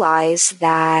realized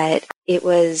that it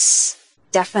was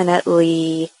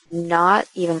definitely not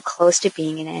even close to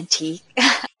being an antique.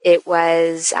 It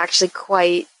was actually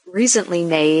quite recently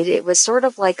made. It was sort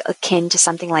of like akin to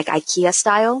something like IKEA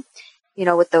style,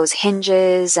 with those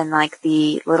hinges and like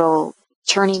the little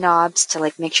turning knobs to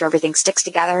like make sure everything sticks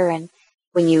together. And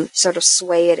when you sort of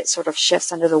sway it, it sort of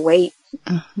shifts under the weight.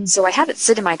 Mm-hmm. So I had it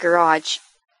sit in my garage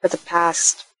for the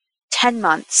past 10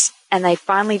 months, and I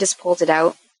finally just pulled it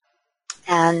out,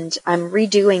 and I'm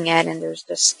redoing it, and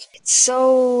it's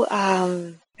so,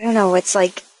 I don't know, it's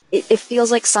like, it feels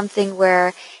like something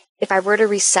where if I were to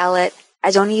resell it, I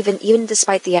don't even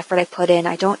despite the effort I put in,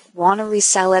 I don't want to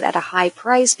resell it at a high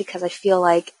price because I feel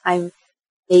like I'm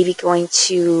maybe going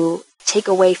to take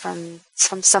away from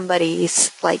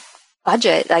somebody's like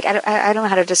budget. Like, I don't know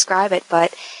how to describe it,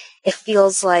 but it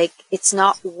feels like it's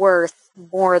not worth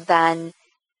more than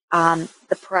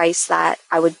the price that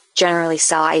I would generally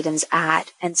sell items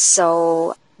at. And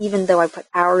so even though I put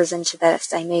hours into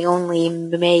this, I may only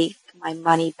make my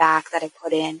money back that I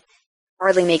put in,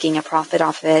 hardly making a profit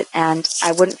off it, and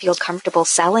I wouldn't feel comfortable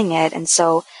selling it. And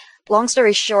so, long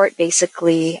story short,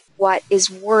 basically, what is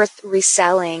worth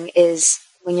reselling is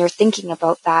when you're thinking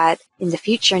about that in the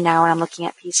future now, and I'm looking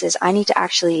at pieces, I need to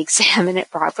actually examine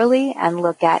it properly and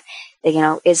look at,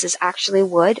 is this actually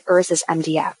wood or is this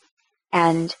MDF?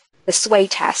 And the sway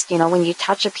test, when you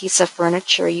touch a piece of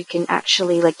furniture, you can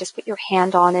actually like just put your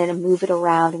hand on it and move it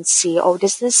around and see,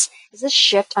 does this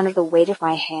shift under the weight of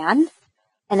my hand?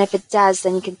 And if it does,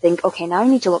 then you can think, okay, now I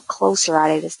need to look closer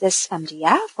at it. Is this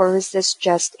MDF or is this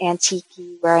just antique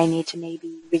where I need to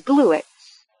maybe reglue it?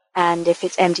 And if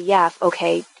it's MDF,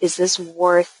 okay, is this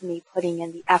worth me putting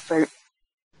in the effort?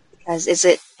 Because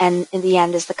and in the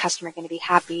end, is the customer going to be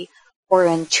happy? Or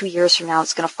in 2 years from now,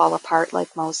 it's going to fall apart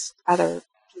like most other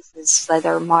pieces that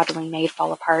are modernly made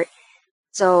fall apart.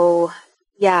 So,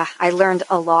 yeah, I learned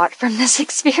a lot from this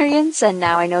experience. And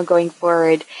now I know going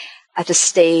forward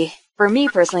for me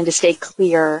personally, to stay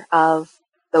clear of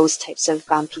those types of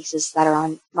pieces that are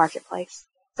on Marketplace.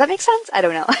 Does that make sense? I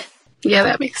don't know. Yeah,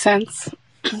 that makes sense.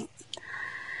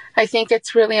 I think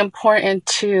it's really important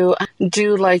to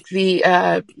do like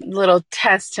the little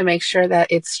test to make sure that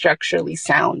it's structurally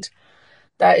sound.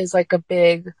 That is like a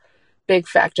big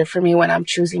factor for me when I'm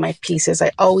choosing my pieces. I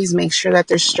always make sure that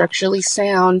they're structurally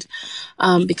sound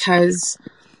because,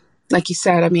 like you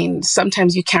said, I mean,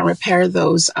 sometimes you can't repair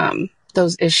those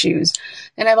issues.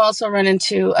 And I've also run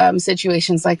into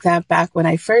situations like that back when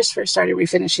I first started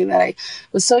refinishing, that I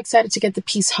was so excited to get the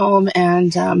piece home,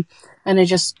 and it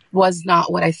just was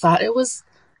not what I thought it was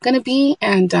going to be.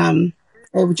 And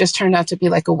it just turned out to be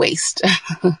like a waste.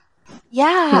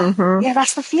 Yeah. Mm-hmm. Yeah,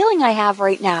 that's the feeling I have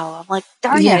right now. I'm like,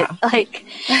 darn it. Like,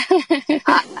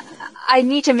 I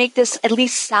need to make this at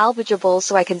least salvageable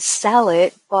so I can sell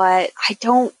it, but I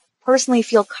don't personally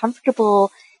feel comfortable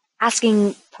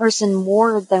asking person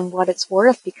more than what it's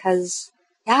worth because,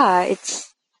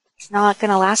 it's not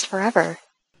going to last forever.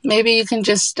 Maybe you can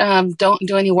just don't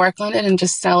do any work on it and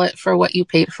just sell it for what you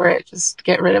paid for it. Just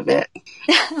get rid of it.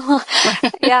 Well,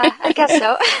 yeah, I guess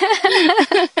so.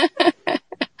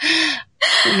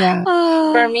 Yeah.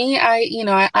 For me,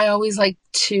 I always like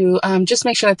to just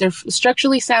make sure that they're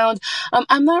structurally sound.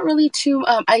 I'm not really too,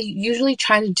 I usually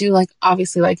try to do like,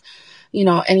 obviously, like,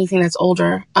 anything that's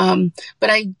older. But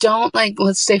I don't like,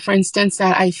 let's say, for instance,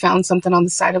 that I found something on the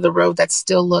side of the road that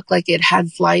still looked like it had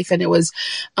life and it was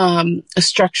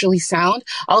structurally sound.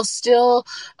 I'll still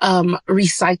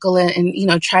recycle it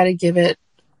and, try to give it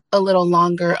a little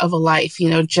longer of a life,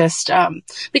 just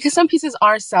because some pieces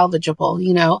are salvageable,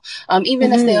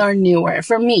 even if they are newer,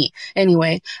 for me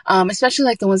anyway, especially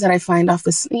like the ones that I find off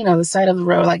this, the side of the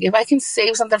road. Like if I can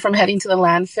save something from heading to the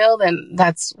landfill, then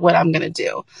that's what I'm going to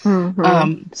do.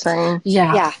 Same.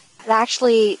 Yeah. Yeah.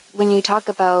 Actually, when you talk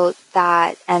about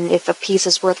that and if a piece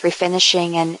is worth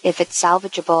refinishing and if it's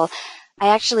salvageable, I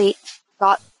actually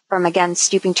got from, again,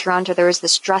 Stooping Toronto, there was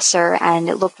this dresser and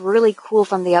it looked really cool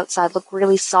from the outside, looked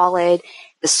really solid.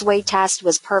 The sway test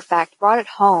was perfect. Brought it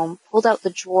home, pulled out the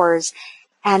drawers,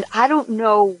 and I don't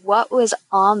know what was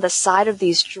on the side of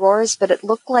these drawers, but it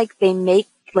looked like they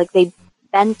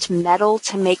bent metal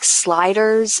to make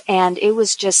sliders, and it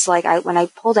was just like, when I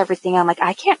pulled everything, I'm like,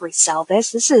 I can't resell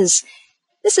this. This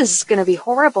is going to be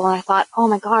horrible. And I thought, oh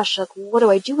my gosh, like, what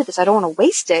do I do with this? I don't want to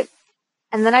waste it.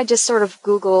 And then I just sort of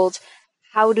Googled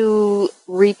how to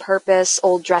repurpose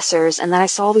old dressers, and then I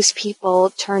saw these people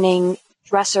turning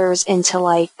dressers into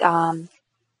like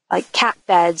cat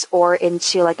beds or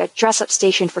into like a dress-up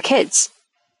station for kids.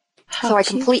 So I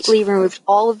completely removed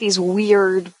all of these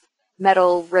weird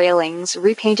metal railings,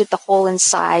 repainted the whole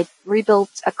inside, rebuilt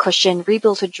a cushion,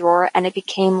 rebuilt a drawer, and it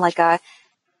became like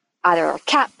either a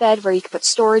cat bed where you could put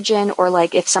storage in, or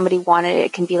like if somebody wanted it,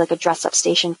 it can be like a dress-up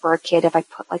station for a kid if I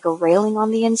put like a railing on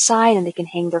the inside and they can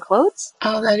hang their clothes.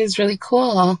 Oh, that is really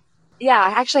cool. Yeah,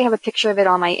 I actually have a picture of it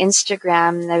on my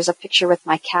Instagram. There's a picture with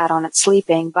my cat on it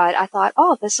sleeping, but I thought,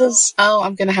 this is... Oh,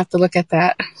 I'm going to have to look at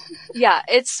that. Yeah,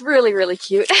 it's really, really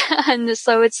cute. And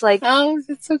so it's like... Oh,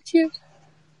 that's so cute.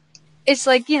 It's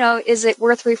like, is it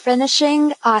worth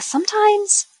refinishing?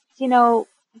 Sometimes, you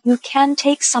can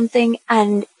take something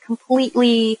and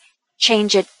completely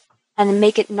change it and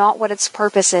make it not what its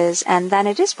purpose is, and then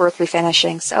it is worth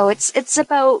refinishing. So it's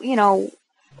about,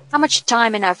 how much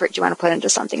time and effort do you want to put into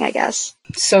something, I guess.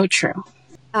 So true.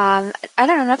 I don't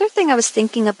know. Another thing I was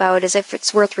thinking about is if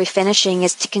it's worth refinishing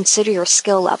is to consider your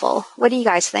skill level. What do you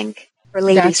guys think? Or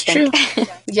ladies think? That's true.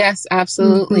 Yes,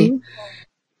 absolutely.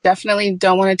 Definitely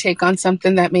don't want to take on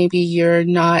something that maybe you're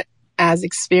not as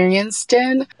experienced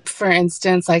in. For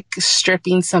instance, like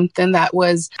stripping something that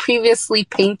was previously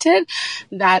painted.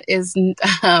 That is,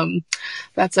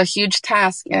 that's a huge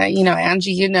task.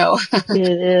 Angie, It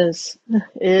is.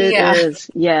 It is.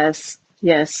 Yes.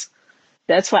 Yes.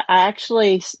 That's why I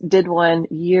actually did one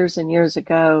years and years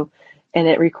ago, and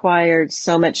it required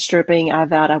so much stripping. I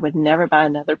vowed I would never buy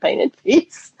another painted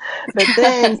piece. But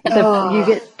then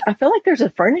I feel like there's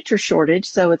a furniture shortage.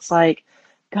 So it's like,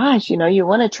 gosh, you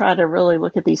want to try to really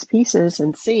look at these pieces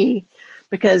and see,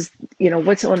 because,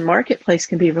 what's on Marketplace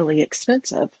can be really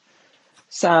expensive.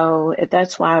 So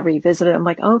that's why I revisited. I'm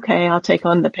like, okay, I'll take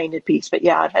on the painted piece. But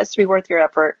yeah, it has to be worth your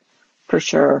effort for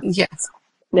sure. Yes.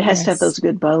 And it has to have those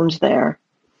good bones there.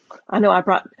 I know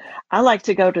I like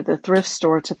to go to the thrift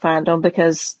store to find them,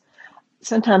 because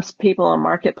sometimes people on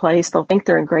Marketplace, they'll think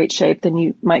they're in great shape. Then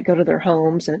you might go to their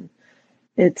homes and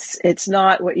it's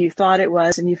not what you thought it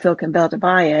was, and you feel compelled to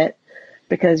buy it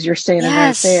because you're standing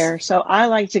right there. So I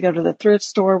like to go to the thrift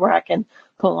store where I can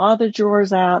pull all the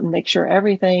drawers out and make sure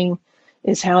everything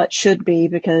is how it should be,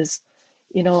 because,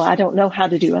 I don't know how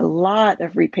to do a lot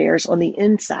of repairs on the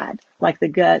inside, like the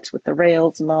guts with the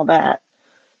rails and all that.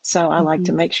 So I like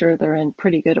to make sure they're in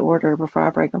pretty good order before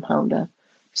I bring them home to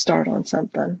start on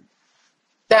something.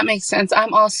 That makes sense.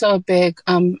 I'm also big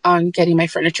on getting my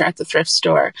furniture at the thrift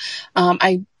store.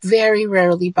 I very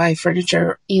rarely buy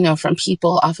furniture, from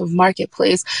people off of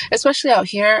Marketplace, especially out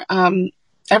here.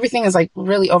 Everything is like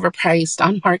really overpriced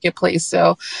on Marketplace,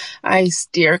 so I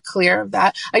steer clear of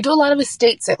that. I do a lot of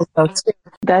estate sales though too.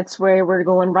 That's where we're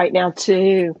going right now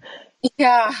too.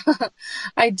 Yeah,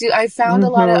 I do. I found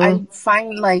I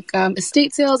find like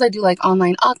estate sales. I do like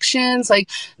online auctions. Like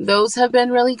those have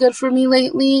been really good for me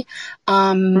lately.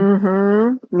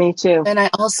 Me too. And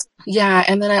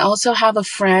then I also have a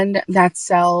friend that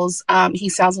sells, he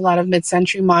sells a lot of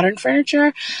mid-century modern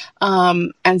furniture.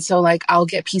 And so like I'll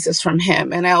get pieces from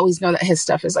him, and I always know that his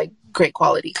stuff is like great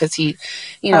quality because he,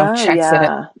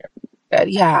 checks it.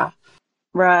 Yeah.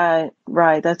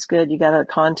 Right. That's good. You got a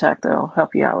contact that'll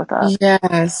help you out with that.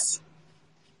 Yes.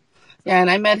 Yeah,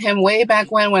 and I met him way back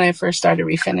when I first started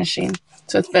refinishing.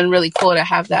 So it's been really cool to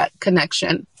have that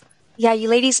connection. Yeah, you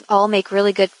ladies all make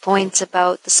really good points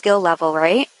about the skill level,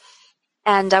 right?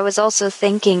 And I was also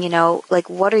thinking, like,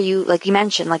 what are you, like you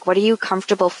mentioned, like, what are you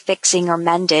comfortable fixing or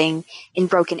mending in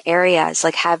broken areas?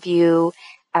 Like, have you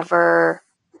ever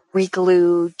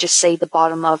re-glued, just say, the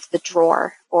bottom of the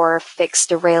drawer or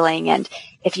fixed a railing? And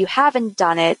if you haven't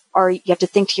done it, or you have to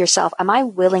think to yourself, am I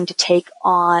willing to take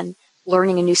on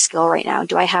learning a new skill right now?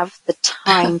 Do I have the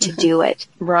time to do it?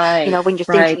 Right. When you're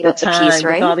Right. thinking The about the piece, time with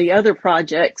right? all the other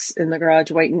projects in the garage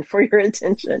waiting for your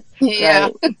attention. Yeah.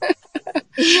 Right.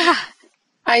 Yeah.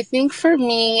 I think for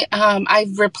me,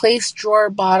 I've replaced drawer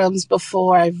bottoms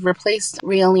before. I've replaced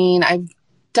railing. I've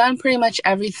done pretty much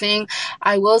everything.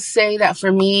 I will say that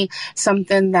for me,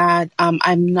 something that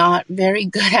I'm not very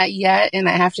good at yet, and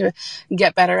I have to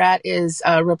get better at, is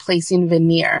replacing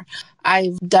veneer.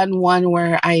 I've done one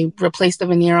where I replaced the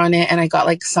veneer on it and I got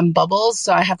like some bubbles.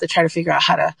 So I have to try to figure out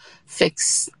how to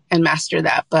fix and master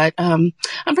that. But I'm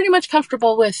pretty much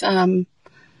comfortable with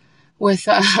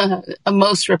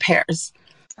most repairs.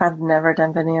 I've never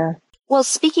done veneer. Well,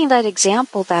 speaking of that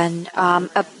example then,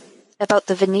 about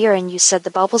the veneer, and you said the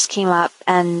bubbles came up,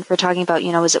 and we're talking about,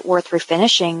 is it worth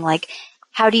refinishing? Like,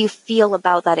 how do you feel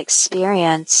about that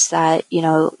experience that,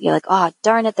 you're like, oh,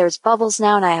 darn it, there's bubbles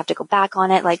now and I have to go back on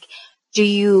it? Like, do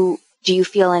you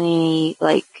feel any,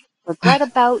 like, regret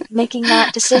about making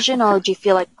that decision, or do you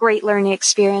feel like great learning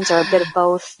experience, or a bit of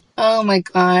both? Oh my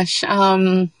gosh.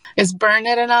 Is burn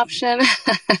it an option?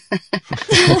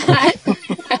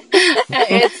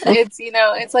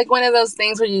 It's like one of those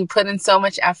things where you put in so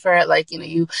much effort, like,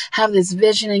 you have this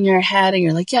vision in your head and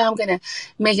you're like, yeah, I'm going to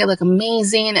make it look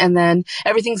amazing. And then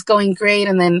everything's going great.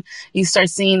 And then you start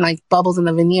seeing like bubbles in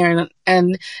the veneer,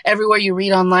 and everywhere you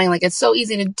read online, like, it's so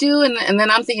easy to do. And then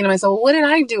I'm thinking to myself, what did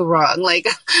I do wrong? Like,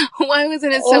 why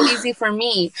wasn't it so easy for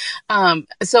me?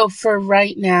 So for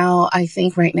right now, I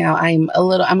think right now I'm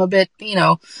a bit, I'm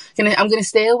going to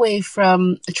stay away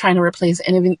from trying to replace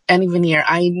any veneer.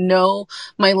 I know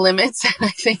my limits, and I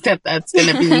think that that's going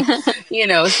to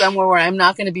be, somewhere where I'm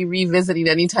not going to be revisiting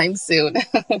anytime soon.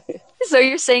 So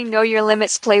you're saying know your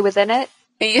limits, play within it?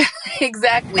 Yeah,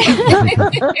 exactly.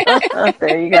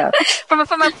 There you go. From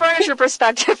a furniture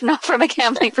perspective, not from a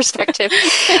gambling perspective.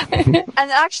 And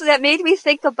actually, that made me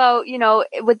think about,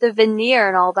 with the veneer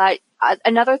and all that.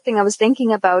 Another thing I was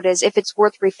thinking about is, if it's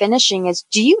worth refinishing, is,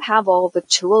 do you have all the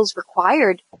tools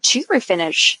required to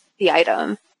refinish the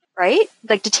item? Right?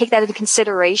 Like, to take that into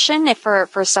consideration if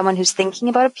for someone who's thinking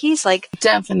about a piece, like.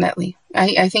 Definitely.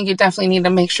 I think you definitely need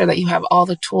to make sure that you have all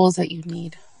the tools that you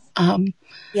need.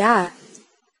 Yeah.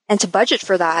 And to budget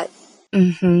for that.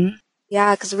 Mm-hmm.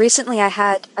 Yeah, because recently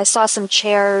I saw some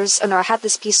chairs, I had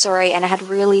this piece, and I had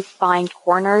really fine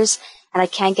corners, and I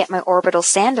can't get my orbital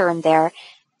sander in there.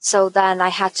 So then I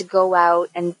had to go out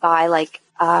and buy like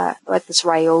this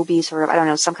Ryobi sort of, I don't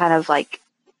know, some kind of like,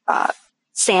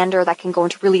 sander that can go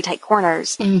into really tight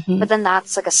corners. Mm-hmm. But then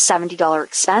that's like a $70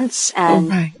 expense. And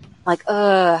right. like,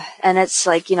 and it's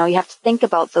like, you have to think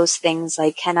about those things.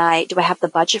 Like, do I have the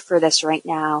budget for this right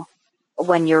now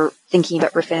when you're thinking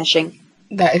about refinishing?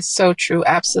 That is so true.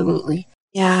 Absolutely.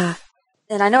 Yeah.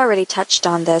 And I know I already touched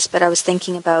on this, but I was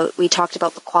thinking about, we talked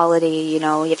about the quality, you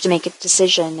have to make a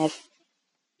decision if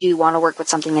you want to work with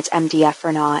something that's MDF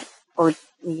or not, or,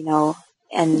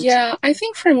 and. Yeah, I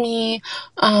think for me,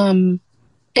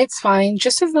 it's fine.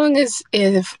 Just as long as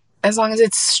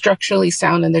it's structurally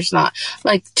sound and there's not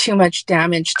like too much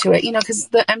damage to it, because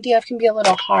the MDF can be a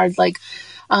little hard. Like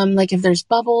if there's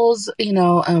bubbles,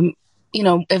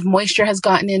 if moisture has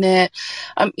gotten in it,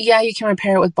 yeah, you can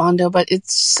repair it with Bondo, but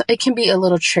it can be a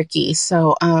little tricky.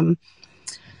 So,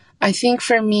 I think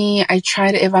for me, I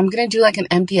try to, if I'm going to do like an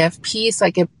MDF piece,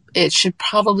 like it should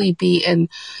probably be in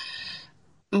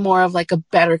more of like a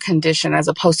better condition, as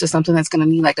opposed to something that's going to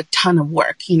need like a ton of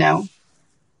work,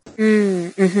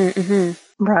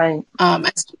 Right.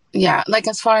 Yeah, like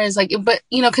as far as like, but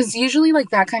because usually like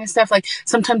that kind of stuff, like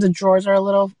sometimes the drawers are a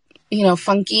little,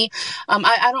 funky.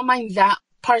 I don't mind that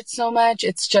part so much.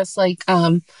 It's just like,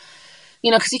 because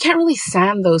you can't really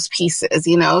sand those pieces,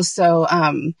 so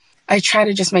I try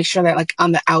to just make sure that like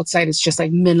on the outside it's just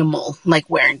like minimal like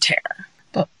wear and tear.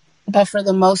 But for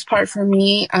the most part, for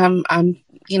me, I'm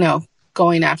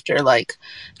going after like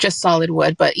just solid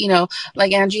wood. But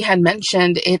like Angie had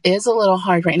mentioned, it is a little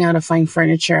hard right now to find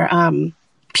furniture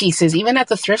pieces, even at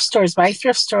the thrift stores. By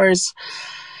thrift stores,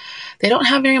 they don't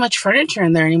have very much furniture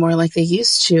in there anymore like they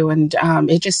used to, and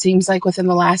it just seems like within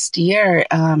the last year,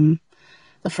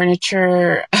 the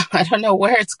furniture, I don't know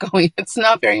where it's going. It's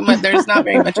not very much. There's not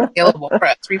very much available for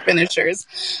us refinishers.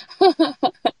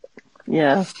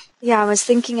 Yeah. Yeah, I was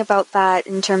thinking about that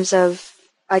in terms of,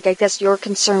 like, I guess your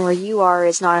concern where you are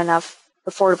is not enough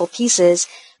affordable pieces,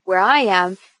 where I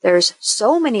am, there's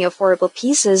so many affordable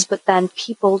pieces, but then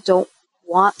people don't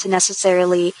want to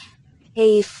necessarily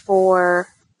pay for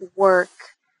work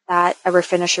that a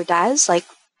refinisher does, like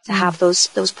to have those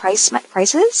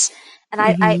prices. And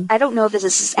I don't know if this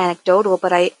is anecdotal,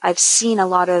 but I've seen a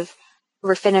lot of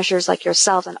refinishers like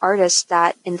yourself and artists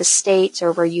that in the States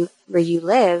or where you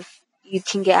live, you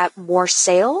can get more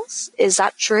sales. Is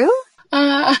that true?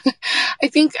 I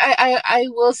think I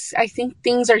will. I think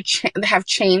things have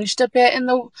changed a bit in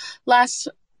the last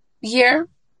year.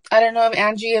 I don't know if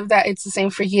Angie, if that it's the same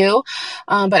for you,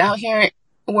 but out here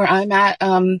where I'm at,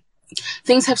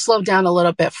 things have slowed down a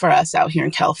little bit for us out here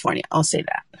in California. I'll say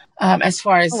that. As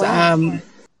far as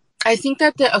I think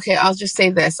that I'll just say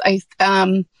this.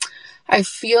 I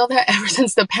feel that ever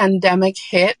since the pandemic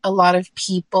hit, a lot of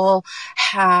people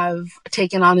have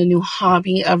taken on a new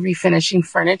hobby of refinishing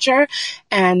furniture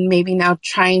and maybe now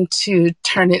trying to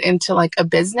turn it into like a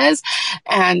business.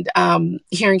 And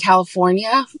here in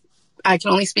California, I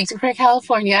can only speak for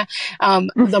California.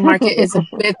 The market is a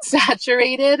bit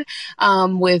saturated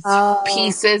with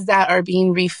pieces that are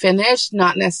being refinished,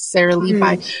 not necessarily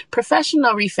by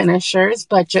professional refinishers,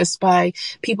 but just by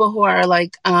people who are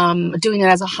like doing it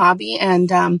as a hobby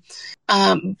and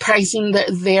pricing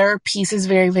their pieces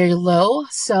very, very low.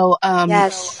 So,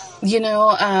 Yes.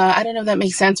 I don't know if that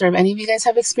makes sense or if any of you guys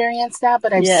have experienced that,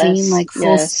 but I've Yes, seen like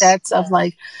full sets of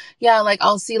like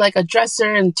I'll see like a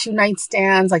dresser and 2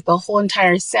 nightstands, like the whole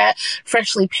entire set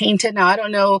freshly painted. Now, I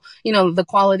don't know, the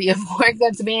quality of work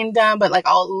that's being done, but like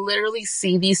I'll literally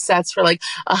see these sets for like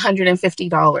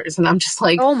 $150. And I'm just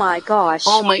like, oh my gosh.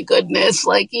 Oh my goodness. Oh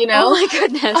my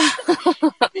goodness.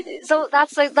 So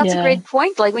that's a great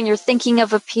point. Like when you're thinking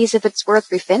of a piece, if it's worth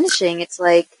refinishing, it's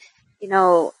like,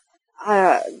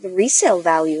 the resale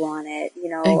value on it,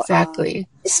 exactly.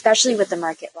 Especially with the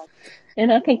market.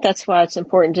 And I think that's why it's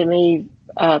important to me,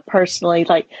 personally.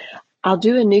 Like I'll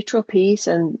do a neutral piece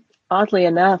and oddly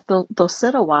enough, they'll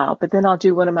sit a while, but then I'll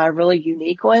do one of my really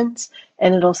unique ones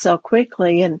and it'll sell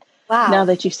quickly. And now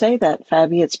that you say that,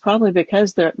 Fabi, it's probably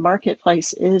because the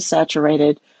marketplace is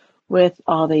saturated with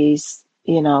all these,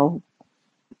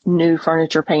 new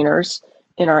furniture painters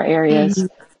in our areas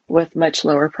with much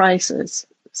lower prices.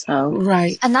 So,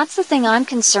 right. And that's the thing I'm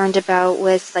concerned about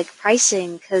with like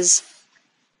pricing, because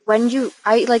when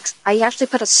I actually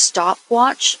put a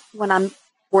stopwatch when I'm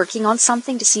working on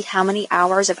something to see how many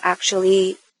hours I've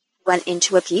actually went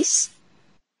into a piece.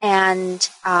 And,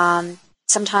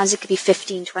 sometimes it could be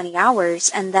 15, 20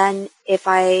 hours. And then if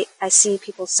I see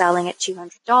people selling at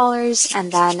 $200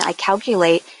 and then I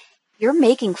calculate, you're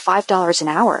making $5 an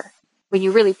hour when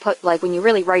you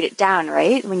really write it down,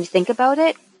 right? When you think about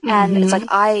it. And it's like,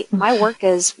 my work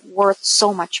is worth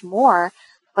so much more,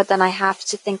 but then I have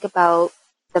to think about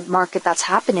the market that's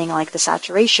happening, like the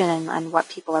saturation and what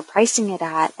people are pricing it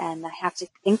at. And I have to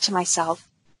think to myself,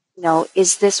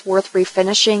 is this worth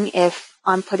refinishing if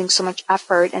I'm putting so much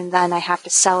effort and then I have to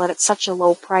sell it at such a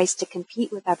low price to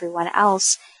compete with everyone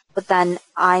else, but then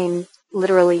I'm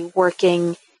literally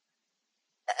working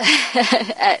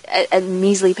at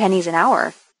measly pennies an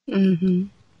hour. Mm-hmm.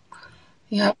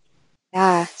 Yep.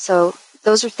 Yeah. So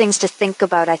those are things to think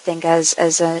about, I think,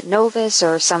 as a novice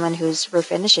or someone who's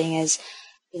refinishing is,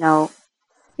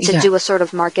 to do a sort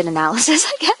of market analysis,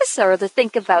 I guess, or to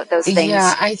think about those things.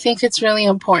 Yeah, I think it's really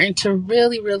important to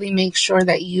really, really make sure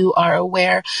that you are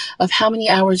aware of how many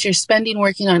hours you're spending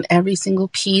working on every single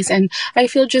piece. And I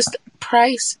feel just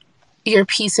price your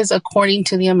pieces according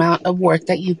to the amount of work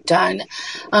that you've done.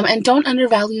 And don't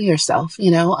undervalue yourself.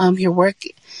 Your work,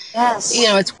 yes,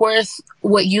 it's worth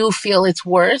what you feel it's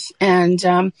worth.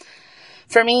 And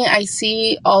for me, I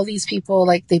see all these people,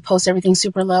 like they post everything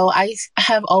super low. I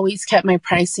have always kept my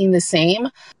pricing the same.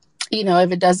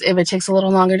 If it takes a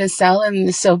little longer to sell,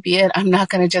 and so be it. I'm not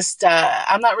going to just,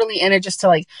 I'm not really in it just to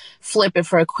like flip it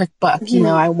for a quick buck.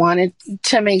 I wanted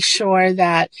to make sure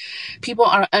that people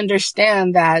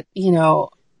understand that,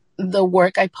 the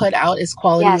work I put out is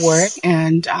quality work.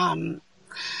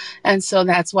 And so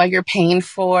that's why you're paying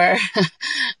for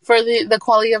the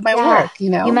quality of my work,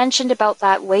 You mentioned about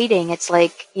that waiting. It's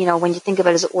like, when you think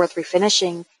about it, is it worth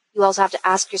refinishing? You also have to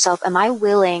ask yourself, am I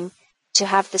willing to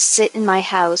have this sit in my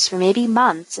house for maybe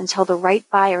months until the right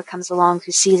buyer comes along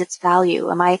who sees its value?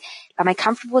 Am I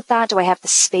comfortable with that? Do I have the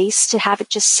space to have it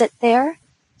just sit there?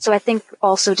 So I think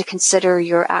also to consider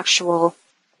your actual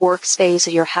workspace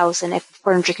or your house, and if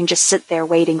furniture can just sit there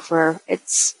waiting for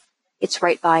its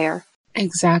right buyer.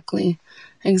 Exactly.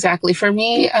 For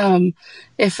me,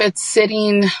 if it's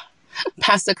sitting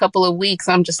past a couple of weeks,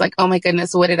 I'm just like, oh my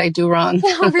goodness, what did I do wrong?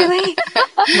 Oh, really?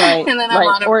 Right. And then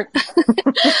I'm right.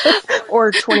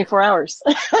 Or 24 hours.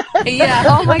 Yeah.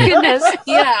 Oh my goodness.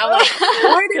 Yeah. I'm like,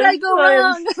 where did I go I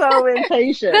wrong? am so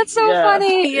impatient. That's so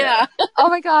funny. Yeah. Oh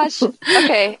my gosh.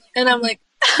 Okay. And I'm like,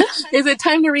 is it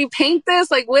time to repaint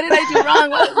this? Like, what did I do wrong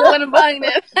when I'm buying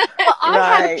it? Well,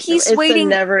 I had a piece it's waiting. a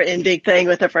never-ending thing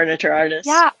with a furniture artist.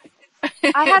 Yeah.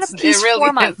 I had a piece really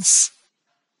 4 months.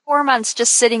 4 months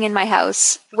just sitting in my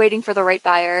house, waiting for the right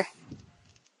buyer.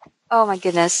 Oh my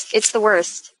goodness. It's the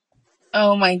worst.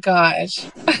 Oh my gosh.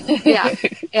 Yeah.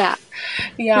 Yeah.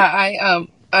 Yeah.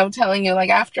 I'm telling you, like,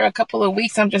 after a couple of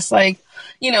weeks, I'm just like,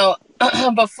 you know,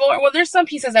 well, there's some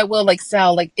pieces that will like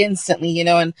sell like instantly, you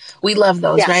know, and we love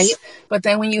those, Yes. right? But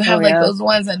then when you have those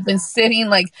ones that have been sitting,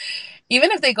 like,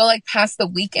 even if they go like past the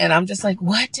weekend, I'm just like,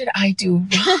 what did I do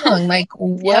wrong? Like,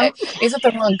 what is it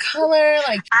the wrong color?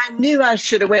 Like, I knew I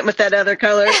should have went with that other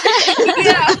color.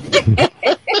 yeah.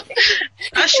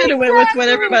 I should have went with what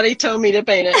everybody told me to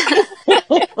paint it.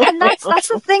 And that's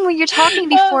the thing when you're talking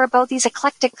before about these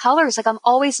eclectic colors. Like, I'm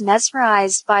always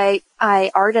mesmerized by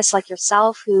artists like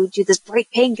yourself who do this bright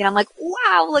pink, and I'm like,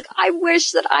 wow, like I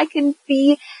wish that I can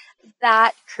be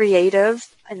that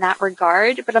creative in that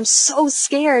regard, but I'm so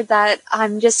scared that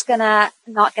I'm just gonna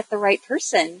not get the right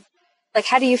person. Like,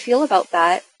 how do you feel about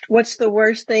that? What's the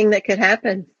worst thing that could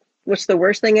happen? What's the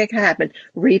worst thing that could happen?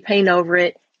 Repaint over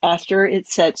it after it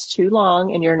sets too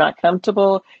long and you're not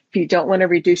comfortable. If you don't want to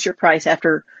reduce your price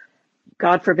after,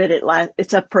 God forbid,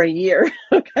 it's up for a year,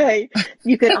 okay?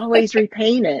 You can always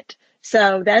repaint it.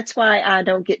 So that's why I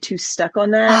don't get too stuck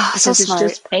on that, because it's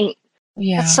just paint.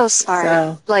 Yeah. That's so smart.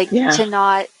 To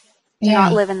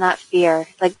not live in that fear.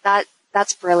 Like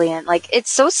that's brilliant. Like, it's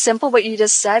so simple what you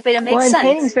just said, but it makes sense.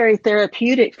 Painting's very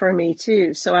therapeutic for me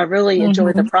too. So I really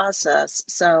enjoy the process.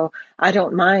 So I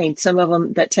don't mind some of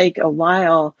them that take a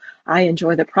while. I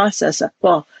enjoy the process.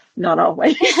 Well, not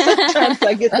always. Sometimes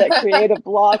I get that creative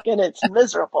block and it's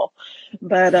miserable.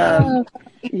 But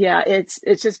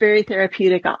it's just very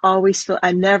therapeutic. I always feel,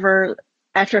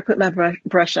 after I put my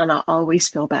brush on, I always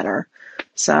feel better.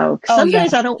 So some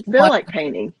days I don't feel like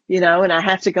painting, you know, and I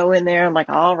have to go in there. I'm like,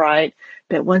 all right.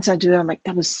 But once I do it, I'm like,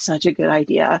 that was such a good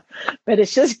idea. But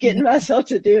it's just getting myself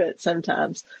to do it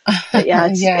sometimes. But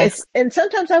and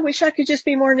sometimes I wish I could just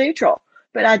be more neutral,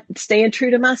 but I'm staying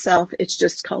true to myself. It's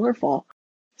just colorful.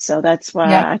 So that's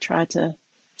why I try to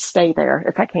stay there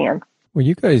if I can. Well,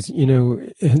 you guys, you know,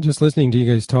 just listening to you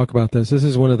guys talk about this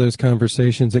is one of those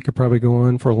conversations that could probably go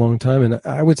on for a long time. And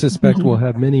I would suspect we'll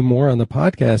have many more on the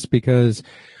podcast because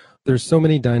there's so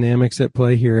many dynamics at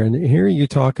play here. And here you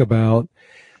talk about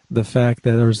the fact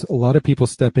that there's a lot of people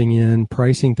stepping in,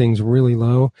 pricing things really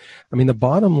low. I mean, the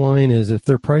bottom line is if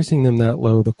they're pricing them that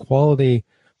low, the quality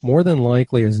more than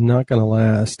likely is not going to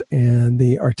last. And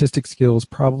the artistic skills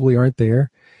probably aren't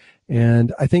there.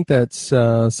 And I think that's,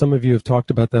 some of you have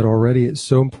talked about that already. It's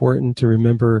so important to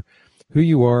remember who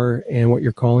you are and what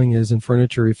your calling is in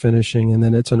furniture refinishing, and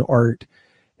then it's an art.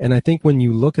 And I think when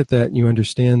you look at that and you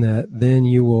understand that, then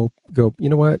you will go, you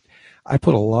know what? I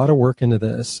put a lot of work into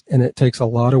this, and it takes a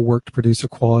lot of work to produce a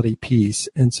quality piece.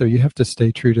 And so you have to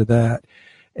stay true to that.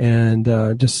 And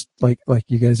just like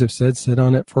you guys have said, sit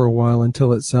on it for a while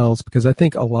until it sells, because I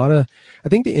think the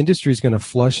industry is going to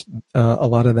flush a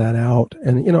lot of that out.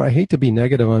 And, you know, I hate to be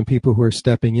negative on people who are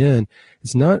stepping in.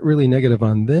 It's not really negative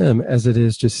on them as it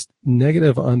is just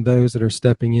negative on those that are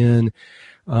stepping in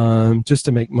just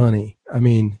to make money. I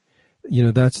mean, you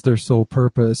know, that's their sole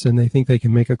purpose, and they think they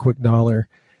can make a quick dollar.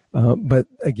 But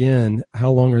again,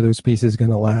 how long are those pieces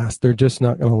going to last? They're just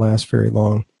not going to last very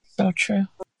long. So true.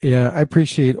 Yeah, I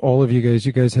appreciate all of you guys.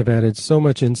 You guys have added so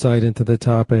much insight into the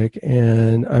topic,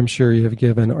 and I'm sure you have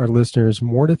given our listeners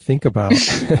more to think about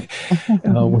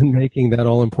when making that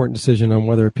all-important decision on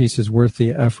whether a piece is worth the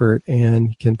effort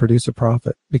and can produce a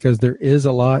profit, because there is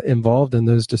a lot involved in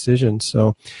those decisions.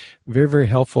 So very, very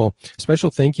helpful.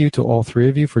 Special thank you to all three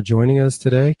of you for joining us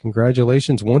today.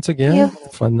 Congratulations once again.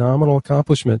 Phenomenal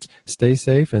accomplishments. Stay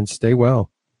safe and stay well.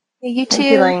 You too.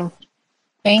 Thank you, Lane.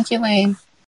 Thank you, Lane.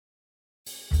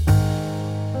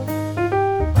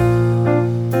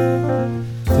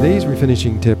 Today's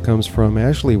refinishing tip comes from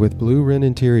Ashley with Blue Wren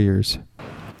Interiors.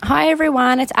 Hi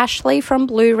everyone, it's Ashley from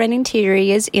Blue Wren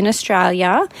Interiors in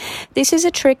Australia. This is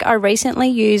a trick I recently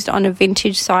used on a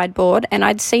vintage sideboard, and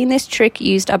I'd seen this trick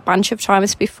used a bunch of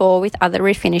times before with other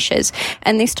refinishes,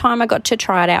 and this time I got to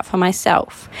try it out for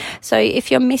myself. So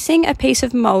if you're missing a piece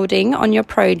of moulding on your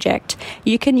project,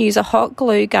 you can use a hot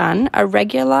glue gun, a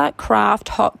regular craft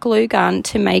hot glue gun,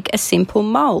 to make a simple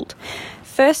mould.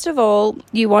 First of all,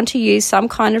 you want to use some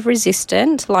kind of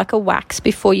resistant, like a wax,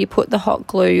 before you put the hot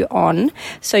glue on,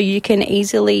 so you can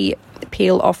easily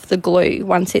peel off the glue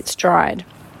once it's dried.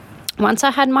 Once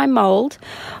I had my mould,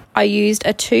 I used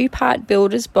a 2-part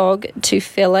builder's bog to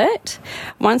fill it.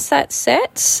 Once that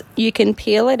sets, you can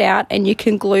peel it out and you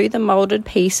can glue the moulded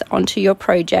piece onto your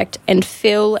project and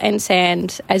fill and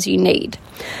sand as you need.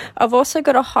 I've also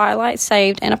got a highlight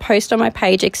saved and a post on my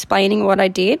page explaining what I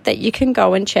did that you can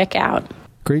go and check out.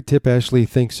 Great tip, Ashley.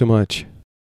 Thanks so much.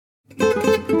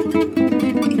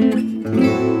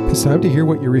 It's time to hear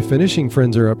what your refinishing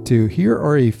friends are up to. Here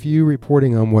are a few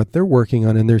reporting on what they're working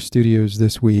on in their studios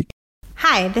this week.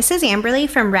 Hi, this is Amberly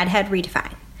from Redhead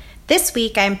Redefine. This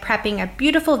week I'm prepping a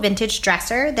beautiful vintage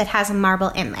dresser that has a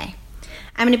marble inlay.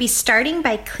 I'm going to be starting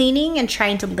by cleaning and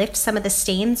trying to lift some of the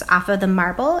stains off of the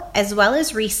marble, as well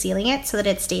as resealing it so that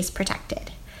it stays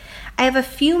protected. I have a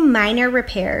few minor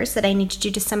repairs that I need to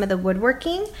do to some of the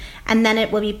woodworking, and then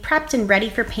it will be prepped and ready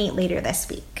for paint later this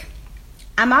week.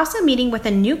 I'm also meeting with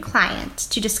a new client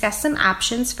to discuss some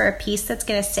options for a piece that's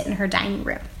going to sit in her dining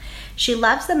room. She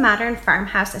loves the modern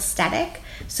farmhouse aesthetic,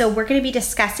 so we're going to be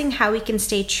discussing how we can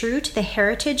stay true to the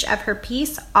heritage of her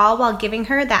piece, all while giving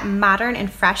her that modern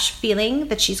and fresh feeling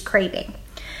that she's craving.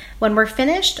 When we're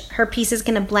finished, her piece is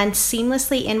going to blend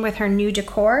seamlessly in with her new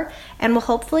decor and will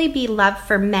hopefully be loved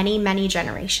for many, many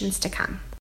generations to come.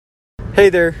 Hey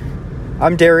there,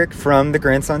 I'm Derek from The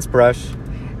Grandson's Brush.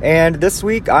 And this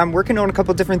week, I'm working on a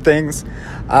couple different things.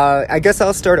 I guess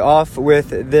I'll start off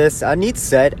with this neat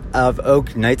set of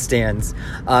oak nightstands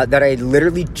that I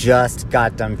literally just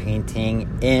got done painting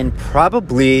in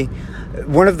probably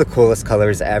one of the coolest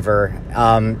colors ever.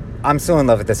 I'm so in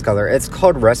love with this color. It's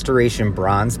called Restoration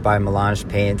Bronze by Melange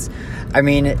Paints. I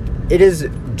mean, it is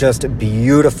just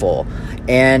beautiful.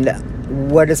 And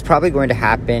what is probably going to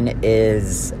happen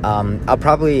is I'll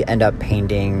probably end up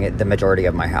painting the majority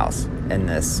of my house in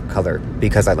this color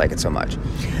because I like it so much.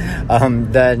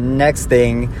 The next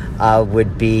thing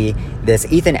would be this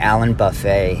Ethan Allen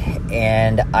buffet,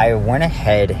 and I went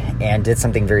ahead and did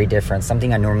something very different,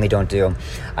 something I normally don't do.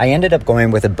 I ended up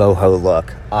going with a boho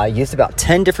look. I used about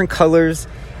 10 different colors,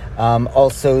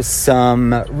 also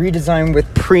some redesign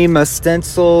with Prima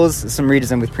stencils, some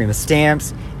redesign with Prima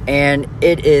stamps, and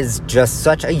it is just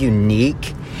such a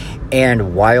unique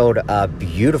and wild,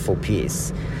 beautiful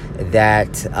piece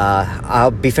that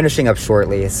I'll be finishing up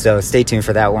shortly, so stay tuned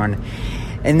for that one.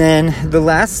 And then the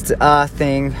last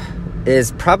thing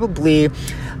is probably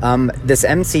this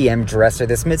MCM dresser,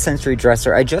 this mid-century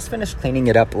dresser. I just finished cleaning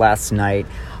it up last night.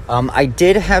 I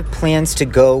did have plans to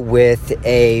go with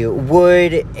a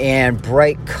wood and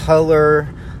bright color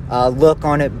look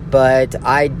on it, but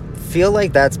I feel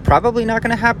like that's probably not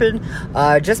going to happen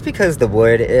just because the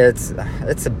wood, it's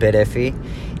a bit iffy,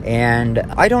 and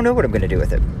I don't know what I'm going to do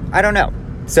with it. I don't know.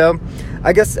 So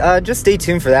I guess just stay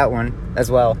tuned for that one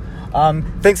as well.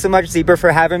 Thanks so much, Zebra,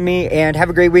 for having me, and have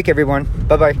a great week, everyone.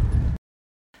 Bye-bye.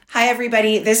 Hi,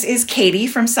 everybody. This is Katie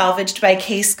from Salvaged by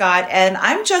Kay Scott, and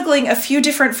I'm juggling a few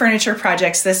different furniture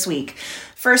projects this week.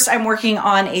 First, I'm working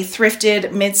on a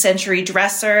thrifted mid-century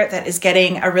dresser that is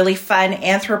getting a really fun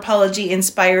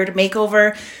anthropology-inspired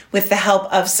makeover with the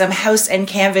help of some house and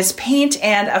canvas paint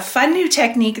and a fun new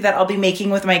technique that I'll be making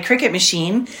with my Cricut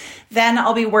machine. Then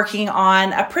I'll be working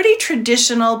on a pretty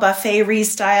traditional buffet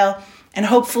restyle, and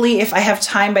hopefully, if I have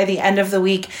time by the end of the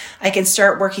week, I can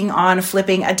start working on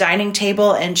flipping a dining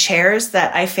table and chairs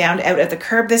that I found out at the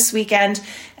curb this weekend,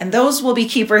 and those will be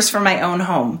keepers for my own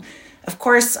home. Of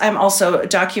course, I'm also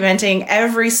documenting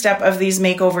every step of these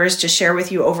makeovers to share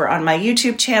with you over on my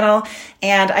YouTube channel,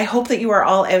 and I hope that you are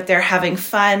all out there having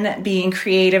fun, being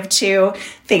creative too.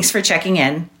 Thanks for checking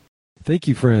in. Thank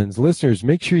you, friends. Listeners,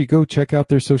 make sure you go check out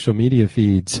their social media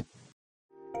feeds.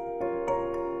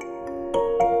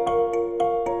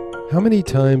 How many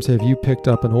times have you picked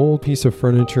up an old piece of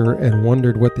furniture and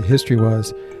wondered what the history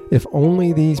was? If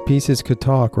only these pieces could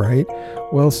talk, right?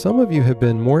 Well, some of you have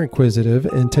been more inquisitive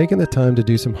and taken the time to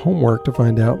do some homework to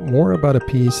find out more about a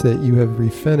piece that you have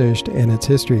refinished and its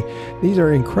history. These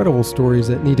are incredible stories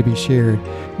that need to be shared.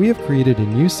 We have created a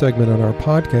new segment on our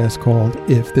podcast called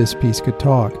If This Piece Could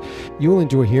Talk. You will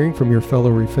enjoy hearing from your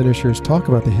fellow refinishers talk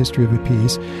about the history of a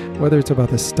piece, whether it's about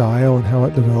the style and how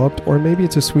it developed, or maybe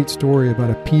it's a sweet story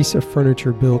about a piece of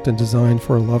furniture built and designed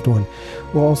for a loved one.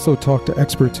 We'll also talk to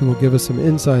experts who will give us some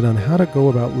insight on how to go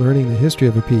about learning the history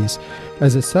of a piece.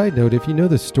 As a side note, if you know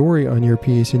the story on your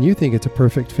piece and you think it's a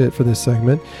perfect fit for this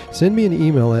segment, send me an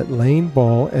email at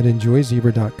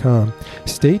laneball@enjoyzebra.com.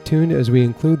 Stay tuned as we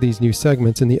include these new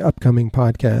segments in the upcoming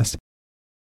podcast.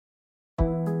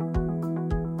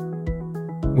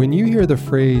 When you hear the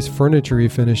phrase furniture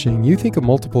refinishing, you think of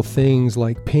multiple things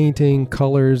like painting,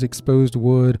 colors, exposed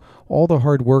wood, all the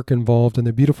hard work involved and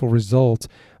the beautiful results.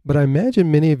 But I imagine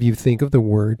many of you think of the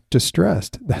word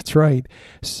distressed. That's right.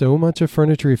 So much of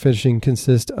furniture refinishing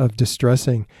consists of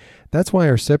distressing. That's why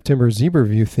our September Zebra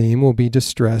Review theme will be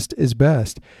Distressed is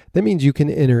Best. That means you can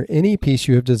enter any piece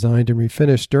you have designed and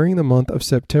refinished during the month of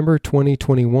September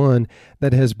 2021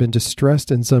 that has been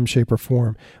distressed in some shape or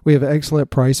form. We have excellent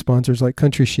price sponsors like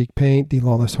Country Chic Paint, The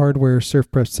Lawless Hardware, Surf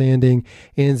Prep Sanding,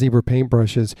 and Zebra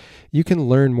Paintbrushes. You can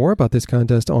learn more about this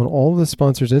contest on all of the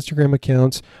sponsors' Instagram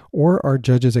accounts or our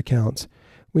judges' accounts.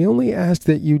 We only ask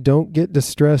that you don't get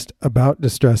distressed about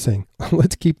distressing.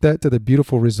 Let's keep that to the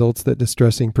beautiful results that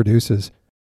distressing produces.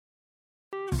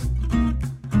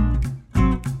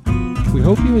 We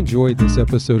hope you enjoyed this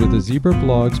episode of the Zebra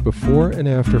Blogs Before and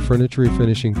After Furniture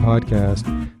Refinishing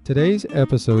podcast. Today's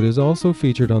episode is also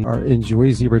featured on our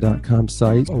enjoyzebra.com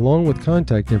site, along with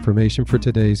contact information for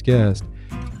today's guest.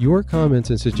 Your comments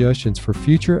and suggestions for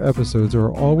future episodes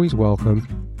are always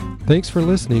welcome. Thanks for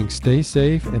listening. Stay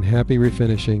safe and happy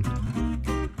refinishing.